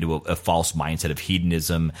just to get into a false mindset of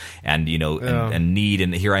hedonism and and need.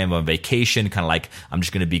 And here I am on vacation, kind of like I'm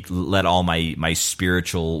just going to let all my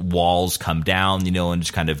spiritual walls come down, and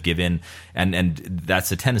just kind of give in. And that's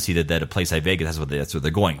a tendency that a place like Vegas, that's what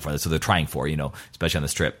they're going for. That's what they're trying for, especially on the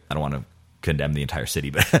Strip. I don't want to condemn the entire city,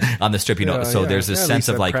 but on the Strip, there's this sense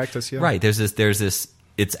of like, practice, right. There's this,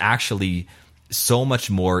 it's actually so much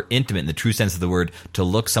more intimate in the true sense of the word to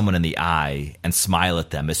look someone in the eye and smile at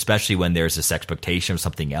them, especially when there's this expectation of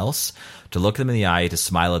something else, to look them in the eye, to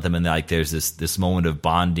smile at them. And like, there's this moment of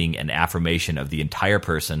bonding and affirmation of the entire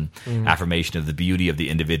person, affirmation of the beauty of the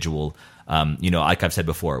individual. Like I've said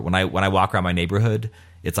before, when I walk around my neighborhood,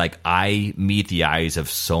 it's like I meet the eyes of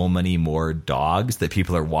so many more dogs that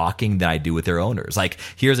people are walking than I do with their owners. Like,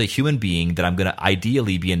 here's a human being that I'm going to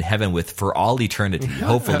ideally be in heaven with for all eternity.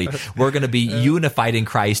 Hopefully, we're going to be unified in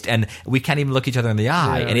Christ, and we can't even look each other in the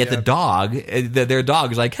eye. And yet the dog, their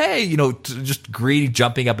dog is like, hey, just greedy,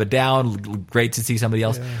 jumping up and down. Great to see somebody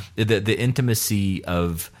else. Yeah. The intimacy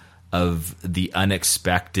of the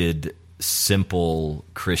unexpected, simple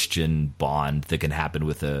Christian bond that can happen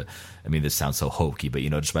with this sounds so hokey, but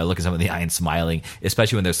just by looking someone in the eye and smiling,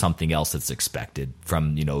 especially when there's something else that's expected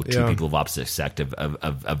from two people of opposite sex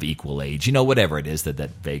of equal age, whatever it is that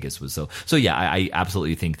Vegas was. So yeah, I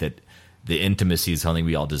absolutely think that the intimacy is something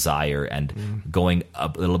we all desire, and going a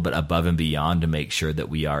little bit above and beyond to make sure that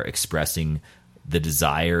we are expressing the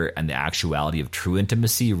desire and the actuality of true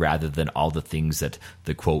intimacy, rather than all the things that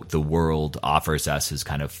the world offers us as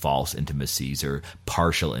kind of false intimacies or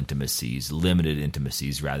partial intimacies, limited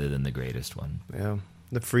intimacies, rather than the greatest one. Yeah,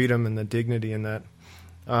 the freedom and the dignity in that.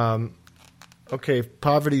 Okay,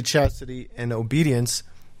 poverty, chastity, and obedience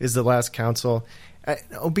is the last counsel.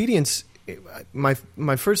 Obedience, my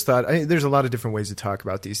first thought, there's a lot of different ways to talk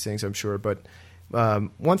about these things, I'm sure, but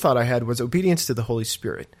one thought I had was obedience to the Holy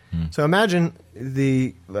Spirit. So imagine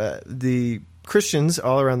the Christians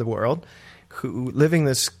all around the world who living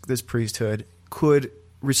this priesthood could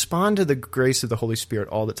respond to the grace of the Holy Spirit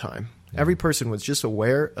all the time. Every person was just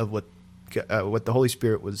aware of what the Holy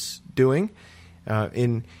Spirit was doing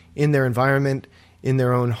in their environment, in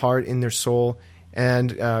their own heart, in their soul, and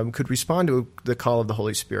could respond to the call of the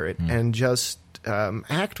Holy Spirit and just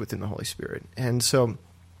act within the Holy Spirit. And so,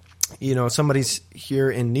 somebody's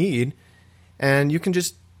here in need, and you can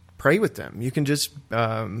just pray with them. You can just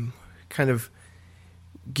kind of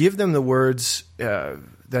give them the words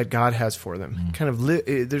that God has for them. Kind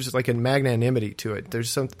of there's like a magnanimity to it. There's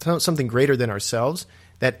something greater than ourselves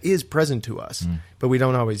that is present to us, but we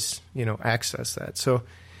don't always, access that. So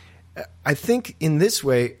I think in this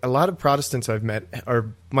way, a lot of Protestants I've met are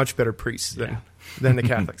much better priests than the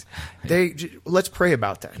Catholics. Let's pray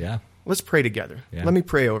about that. Yeah. Let's pray together. Yeah. Let me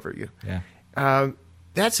pray over you. Yeah.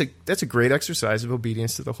 That's a great exercise of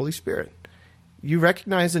obedience to the Holy Spirit. You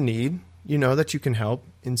recognize a need, that you can help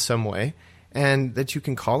in some way, and that you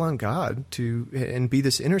can call on God and be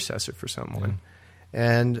this intercessor for someone.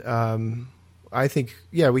 Yeah. And I think,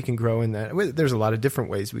 we can grow in that. There's a lot of different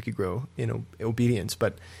ways we could grow in obedience,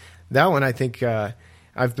 but that one I think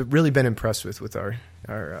I've really been impressed with our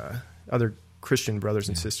other Christian brothers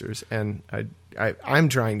and sisters, and I'm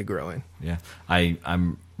trying to grow in. Yeah,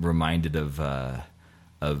 I'm reminded of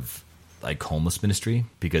like homeless ministry,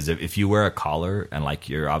 because if you wear a collar and like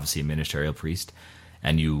you're obviously a ministerial priest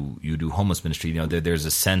and you do homeless ministry, there's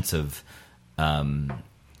a sense of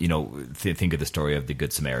think of the story of the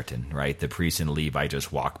Good Samaritan, right? The priest and Levi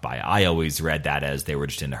just walk by. I always read that as they were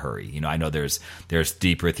just in a hurry. I know there's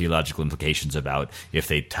deeper theological implications about if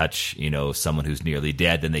they touch, someone who's nearly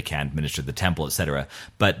dead, then they can't minister the temple, etc.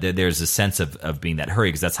 But there's a sense of being that hurry,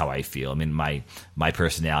 because that's how I feel. I mean, my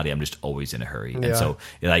personality, I'm just always in a hurry. Yeah, and so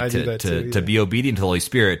to be obedient to the Holy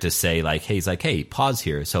Spirit, to say like, hey, pause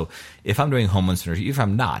here. So if I'm doing homeless ministry, if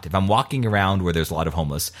I'm walking around where there's a lot of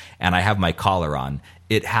homeless and I have my collar on,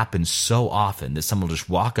 it happens so often that someone will just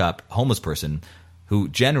walk up, homeless person, who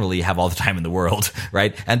generally have all the time in the world,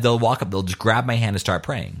 right? And they'll walk up, they'll just grab my hand and start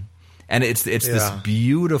praying. And it's this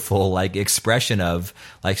beautiful like expression of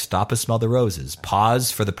like, stop and smell the roses,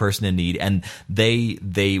 pause for the person in need. And they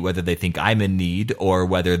whether they think I'm in need or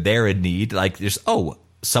whether they're in need, like there's,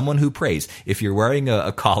 someone who prays. If you're wearing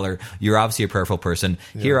a collar, you're obviously a prayerful person.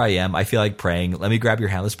 Yeah. Here I am. I feel like praying. Let me grab your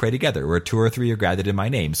hand. Let's pray together. Where 2 or 3 are gathered in my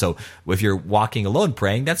name. So if you're walking alone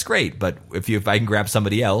praying, that's great. But if I can grab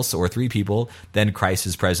somebody else or 3 people, then Christ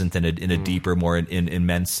is present in a deeper, more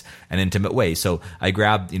immense and intimate way. So I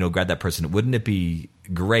grab that person. Wouldn't it be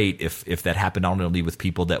great if that happened not only with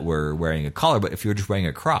people that were wearing a collar, but if you're just wearing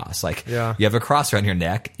a cross? Like, you have a cross around your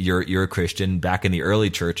neck, you're a Christian. Back in the early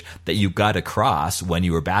church, that you got a cross when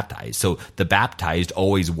you were baptized. So the baptized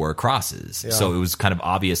always wore crosses. Yeah. So it was kind of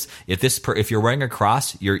obvious, if you're wearing a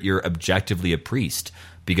cross, you're objectively a priest,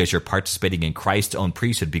 because you're participating in Christ's own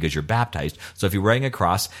priesthood because you're baptized. So if you're wearing a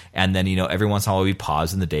cross, and then every once in a while we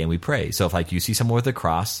pause in the day and we pray. So if like you see someone with a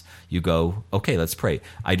cross, you go, okay, let's pray.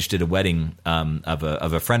 I just did a wedding of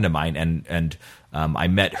a friend of mine, and I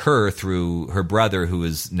met her through her brother, who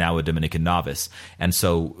is now a Dominican novice. And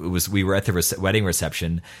so we were at the wedding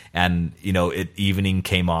reception, and evening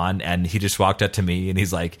came on, and he just walked up to me and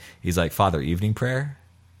he's like, Father, evening prayer?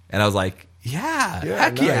 And I was like, yeah,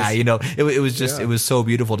 heck nice. Yeah. It was just, it was so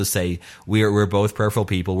beautiful to say we're both prayerful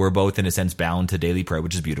people. We're both in a sense bound to daily prayer,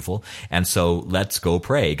 which is beautiful. And so let's go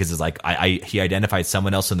pray. Cause it's like, he identified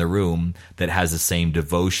someone else in the room that has the same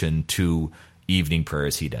devotion to evening prayer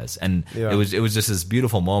as he does. And it was just this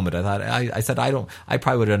beautiful moment. I thought, I said, I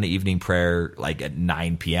probably would have done an evening prayer like at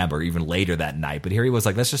 9 p.m. or even later that night. But here he was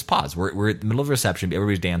like, let's just pause. We're in the middle of a reception.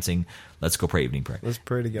 Everybody's dancing. Let's go pray evening prayer. Let's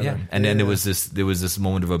pray together. Yeah. And then there was this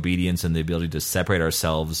moment of obedience and the ability to separate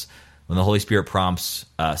ourselves when the Holy Spirit prompts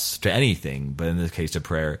us to anything, but in this case to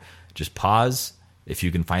prayer, just pause. If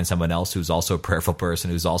you can find someone else who's also a prayerful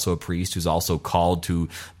person, who's also a priest, who's also called to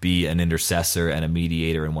be an intercessor and a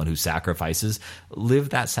mediator and one who sacrifices,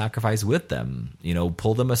 live that sacrifice with them.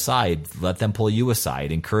 Pull them aside. Let them pull you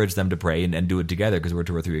aside. Encourage them to pray and do it together, because we're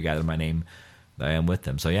 2 or 3 are gathered in my name, that I am with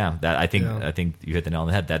them. So I think you hit the nail on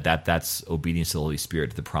the head. That's obedience to the Holy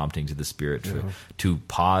Spirit, the prompting to the Spirit to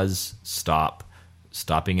pause,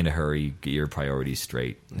 stopping in a hurry, get your priorities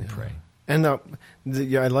straight, and pray. And I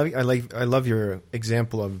love your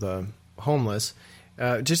example of the homeless.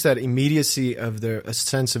 Just that immediacy of a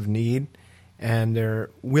sense of need and their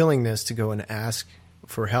willingness to go and ask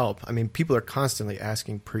for help. I mean, people are constantly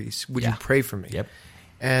asking priests, "Would you pray for me?" Yep.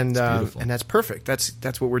 And that's perfect.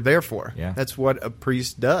 That's what we're there for. Yeah. That's what a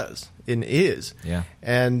priest does and is. Yeah.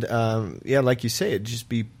 And like you say,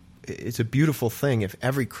 it's a beautiful thing if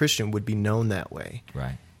every Christian would be known that way.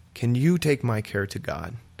 Right. Can you take my care to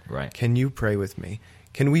God? Right. Can you pray with me?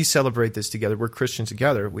 Can we celebrate this together? We're Christians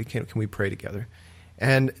together. Can we pray together?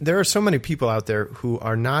 And there are so many people out there who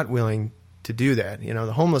are not willing to do that.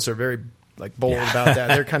 The homeless are very bold about that.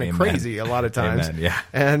 They're kind of crazy a lot of times. Amen. Yeah.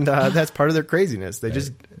 And that's part of their craziness. They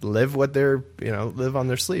just live what they're, live on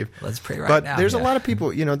their sleeve. Let's pray right now. But there's a lot of people,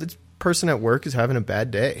 this person at work is having a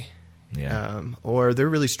bad day. Yeah. Or they're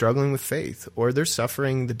really struggling with faith, or they're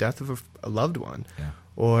suffering the death of a loved one,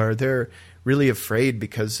 or they're really afraid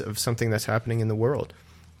because of something that's happening in the world.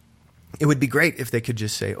 It would be great if they could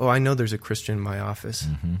just say, "Oh, I know there's a Christian in my office.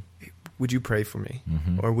 Mm-hmm. Would you pray for me?"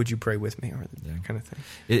 Mm-hmm. Or "Would you pray with me?" Or that kind of thing.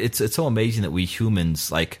 It's so amazing that we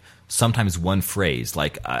humans, sometimes one phrase,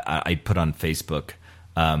 I put on Facebook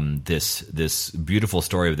this beautiful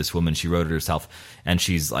story of this woman. She wrote it herself, and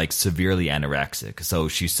she's severely anorexic. So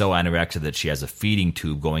she's so anorexic that she has a feeding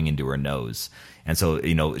tube going into her nose. And so,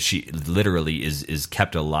 she literally is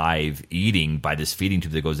kept alive eating by this feeding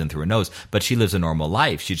tube that goes in through her nose. But she lives a normal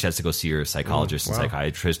life. She just has to go see her psychologist and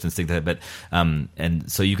psychiatrist and things like that. But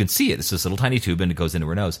and so you can see it. It's this little tiny tube, and it goes into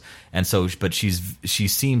her nose. And so, but she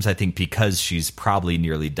seems, I think, because she's probably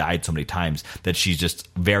nearly died so many times, that she's just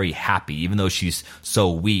very happy. Even though she's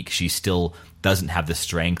so weak, she's still doesn't have the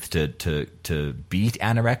strength to beat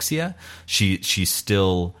anorexia. She's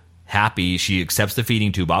still happy. She accepts the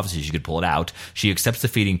feeding tube. Obviously, she could pull it out. She accepts the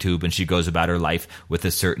feeding tube, and she goes about her life with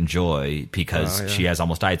a certain joy because she has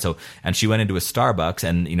almost died. So, and she went into a Starbucks,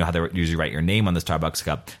 and you know how they usually write your name on the Starbucks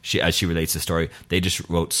cup. As she relates the story, they just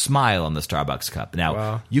wrote "smile" on the Starbucks cup.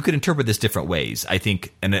 Now, you could interpret this different ways, I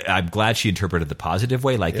think, and I'm glad she interpreted the positive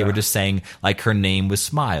way. Like they were just saying, like her name was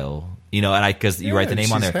Smile. You know, and because you write the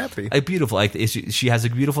name on there, happy. Beautiful. Like she has a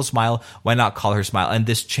beautiful smile. Why not call her Smile? And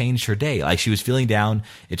this changed her day. Like she was feeling down,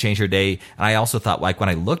 it changed her day. And I also thought, like when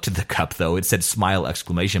I looked at the cup, though, it said "Smile!"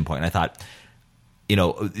 exclamation point. And I thought, you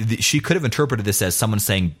know, she could have interpreted this as someone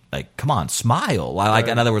saying, like, "Come on, smile!" Like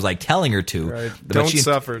in other words, like telling her to. Right. Don't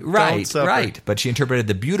suffer. Right, Don't suffer. right. But she interpreted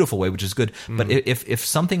the beautiful way, which is good. But if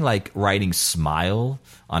something like writing "Smile"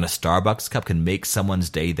 on a Starbucks cup can make someone's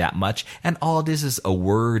day that much, and all it is a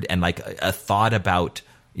word and like a thought about,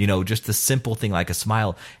 you know, just the simple thing like a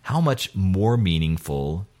smile, how much more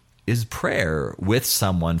meaningful is prayer with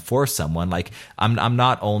someone, for someone? Like I'm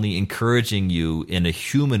not only encouraging you in a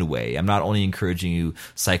human way, I'm not only encouraging you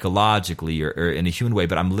psychologically or in a human way,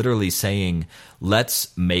 but I'm literally saying,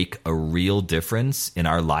 let's make a real difference in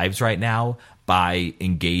our lives right now by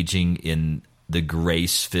engaging in the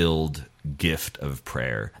grace-filled gift of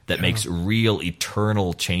prayer that makes real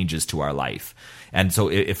eternal changes to our life. And so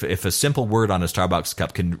if a simple word on a Starbucks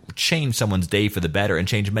cup can change someone's day for the better and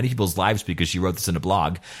change many people's lives because she wrote this in a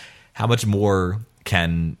blog, how much more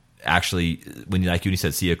can actually, when like you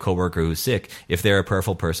said, see a coworker who's sick, if they're a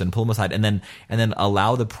prayerful person, pull them aside and then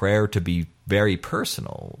allow the prayer to be very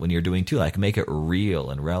personal when you're doing too, like make it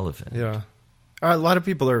real and relevant. Yeah. A lot of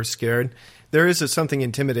people are scared. There is something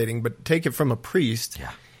intimidating, but take it from a priest.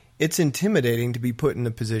 Yeah. It's intimidating to be put in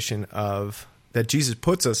the position of that Jesus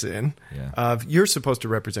puts us in, of you're supposed to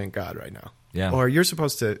represent God right now. Yeah. Or you're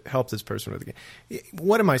supposed to help this person with the game.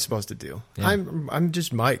 What am I supposed to do? Yeah. I'm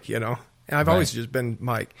just Mike, you know. And I've always just been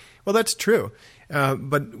Mike. Well, that's true.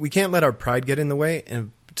 But we can't let our pride get in the way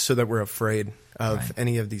and so that we're afraid of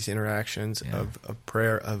any of these interactions of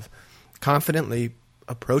prayer, of confidently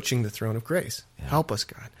approaching the throne of grace. Yeah. Help us,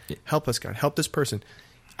 God. Yeah. Help us, God. Help this person.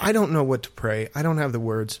 I don't know what to pray. I don't have the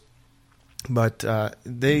words. But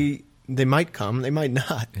they might come, they might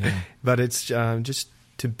not. Yeah. But it's just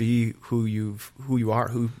to be who you are,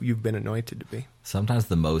 who you've been anointed to be. Sometimes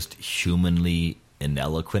the most humanly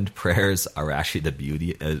ineloquent prayers are actually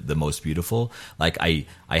the most beautiful. Like I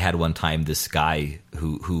had one time this guy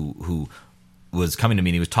who was coming to me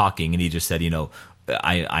and he was talking and he just said, you know,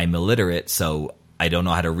 I'm illiterate, so I don't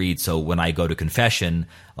know how to read. So when I go to confession,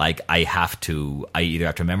 like I either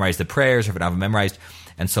have to memorize the prayers or if I don't have them memorized.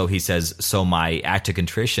 And so he says, so my act of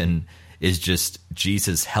contrition is just,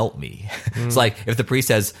 Jesus, help me. It's like if the priest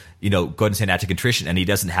says, you know, go ahead and say an act of contrition and he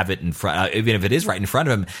doesn't have it in front, even if it is right in front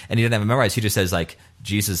of him and he doesn't have it memorized, he just says like,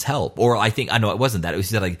 Jesus, help. Or I know it wasn't that. It was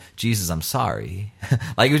he said like, Jesus, I'm sorry.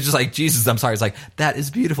 Like it was just like, Jesus, I'm sorry. It's like, that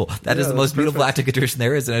is beautiful. That is the most beautiful act of contrition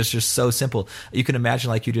there is. And it's just so simple. You can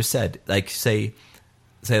imagine, like you just said, like say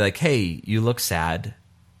like, hey, you look sad.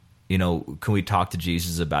 You know, can we talk to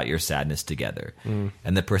Jesus about your sadness together?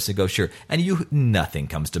 And the person goes, sure. And nothing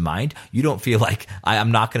comes to mind. You don't feel like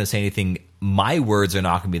I'm not going to say anything. My words are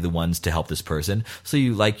not going to be the ones to help this person. So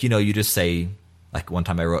you you just say, like one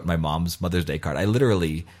time I wrote my mom's Mother's Day card. I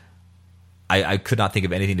could not think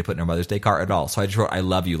of anything to put in her Mother's Day card at all. So I just wrote, I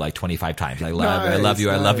love you like 25 times. I love you.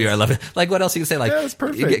 Like what else you can say? Like that's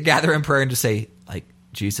perfect. Gather in prayer and just say like,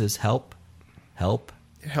 Jesus, help.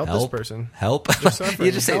 This person. Help.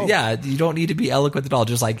 You just say, you don't need to be eloquent at all.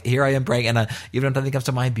 Just like, here I am praying. And even if nothing comes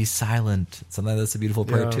to mind, be silent. Sometimes that's a beautiful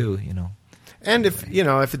prayer too, you know. And if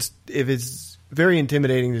it's very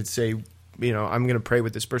intimidating to say, you know, I'm going to pray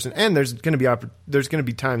with this person. And there's going to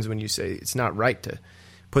be times when you say it's not right to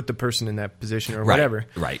put the person in that position or whatever.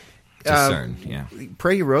 Right. Discern.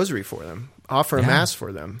 Pray your rosary for them. Offer a mass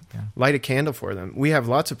for them. Yeah. Light a candle for them. We have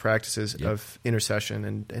lots of practices of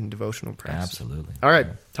intercession and devotional practice. Absolutely. All right,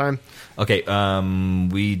 time. Okay,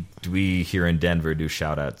 we here in Denver do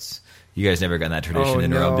shout-outs. You guys never got in that tradition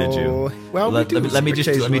in Rome, did you? Well, let me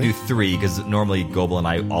do three, because normally Gobel and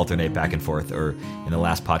I alternate back and forth. Or in the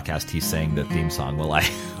last podcast, he sang the theme song while I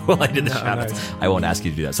did the shout-outs. Nice. I won't ask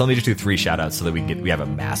you to do that. So let me just do three shout-outs so that we have a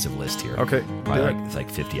massive list here. Okay. Probably like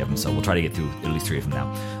 50 of them, so we'll try to get through at least 3 of them now.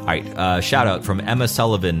 All right, shout-out from Emma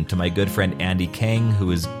Sullivan to my good friend Andy Kang,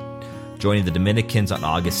 who is joining the Dominicans on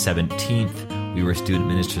August 17th. We were student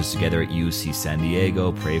ministers together at UC San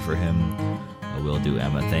Diego. Pray for him. Will do,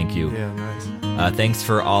 Emma. Thank you. Yeah, nice. Thanks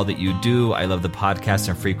for all that you do. I love the podcast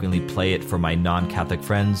and frequently play it for my non-Catholic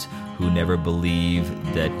friends who never believe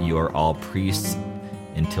that you're all priests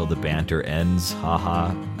until the banter ends.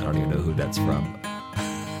 Haha. I don't even know who that's from.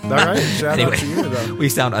 All right, shout Anyway, out to you, though. we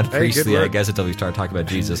sound unpriestly, I work. guess, until we start talking about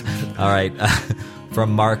Jesus. All right.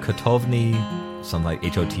 From Mark Hotovny, something like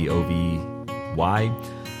Hotovy.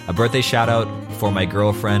 A birthday shout out for my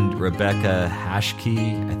girlfriend, Rebecca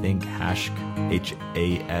Hashke, I think Hashk,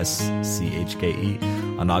 Haschke,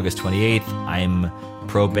 on August 28th. I'm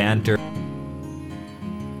pro banter.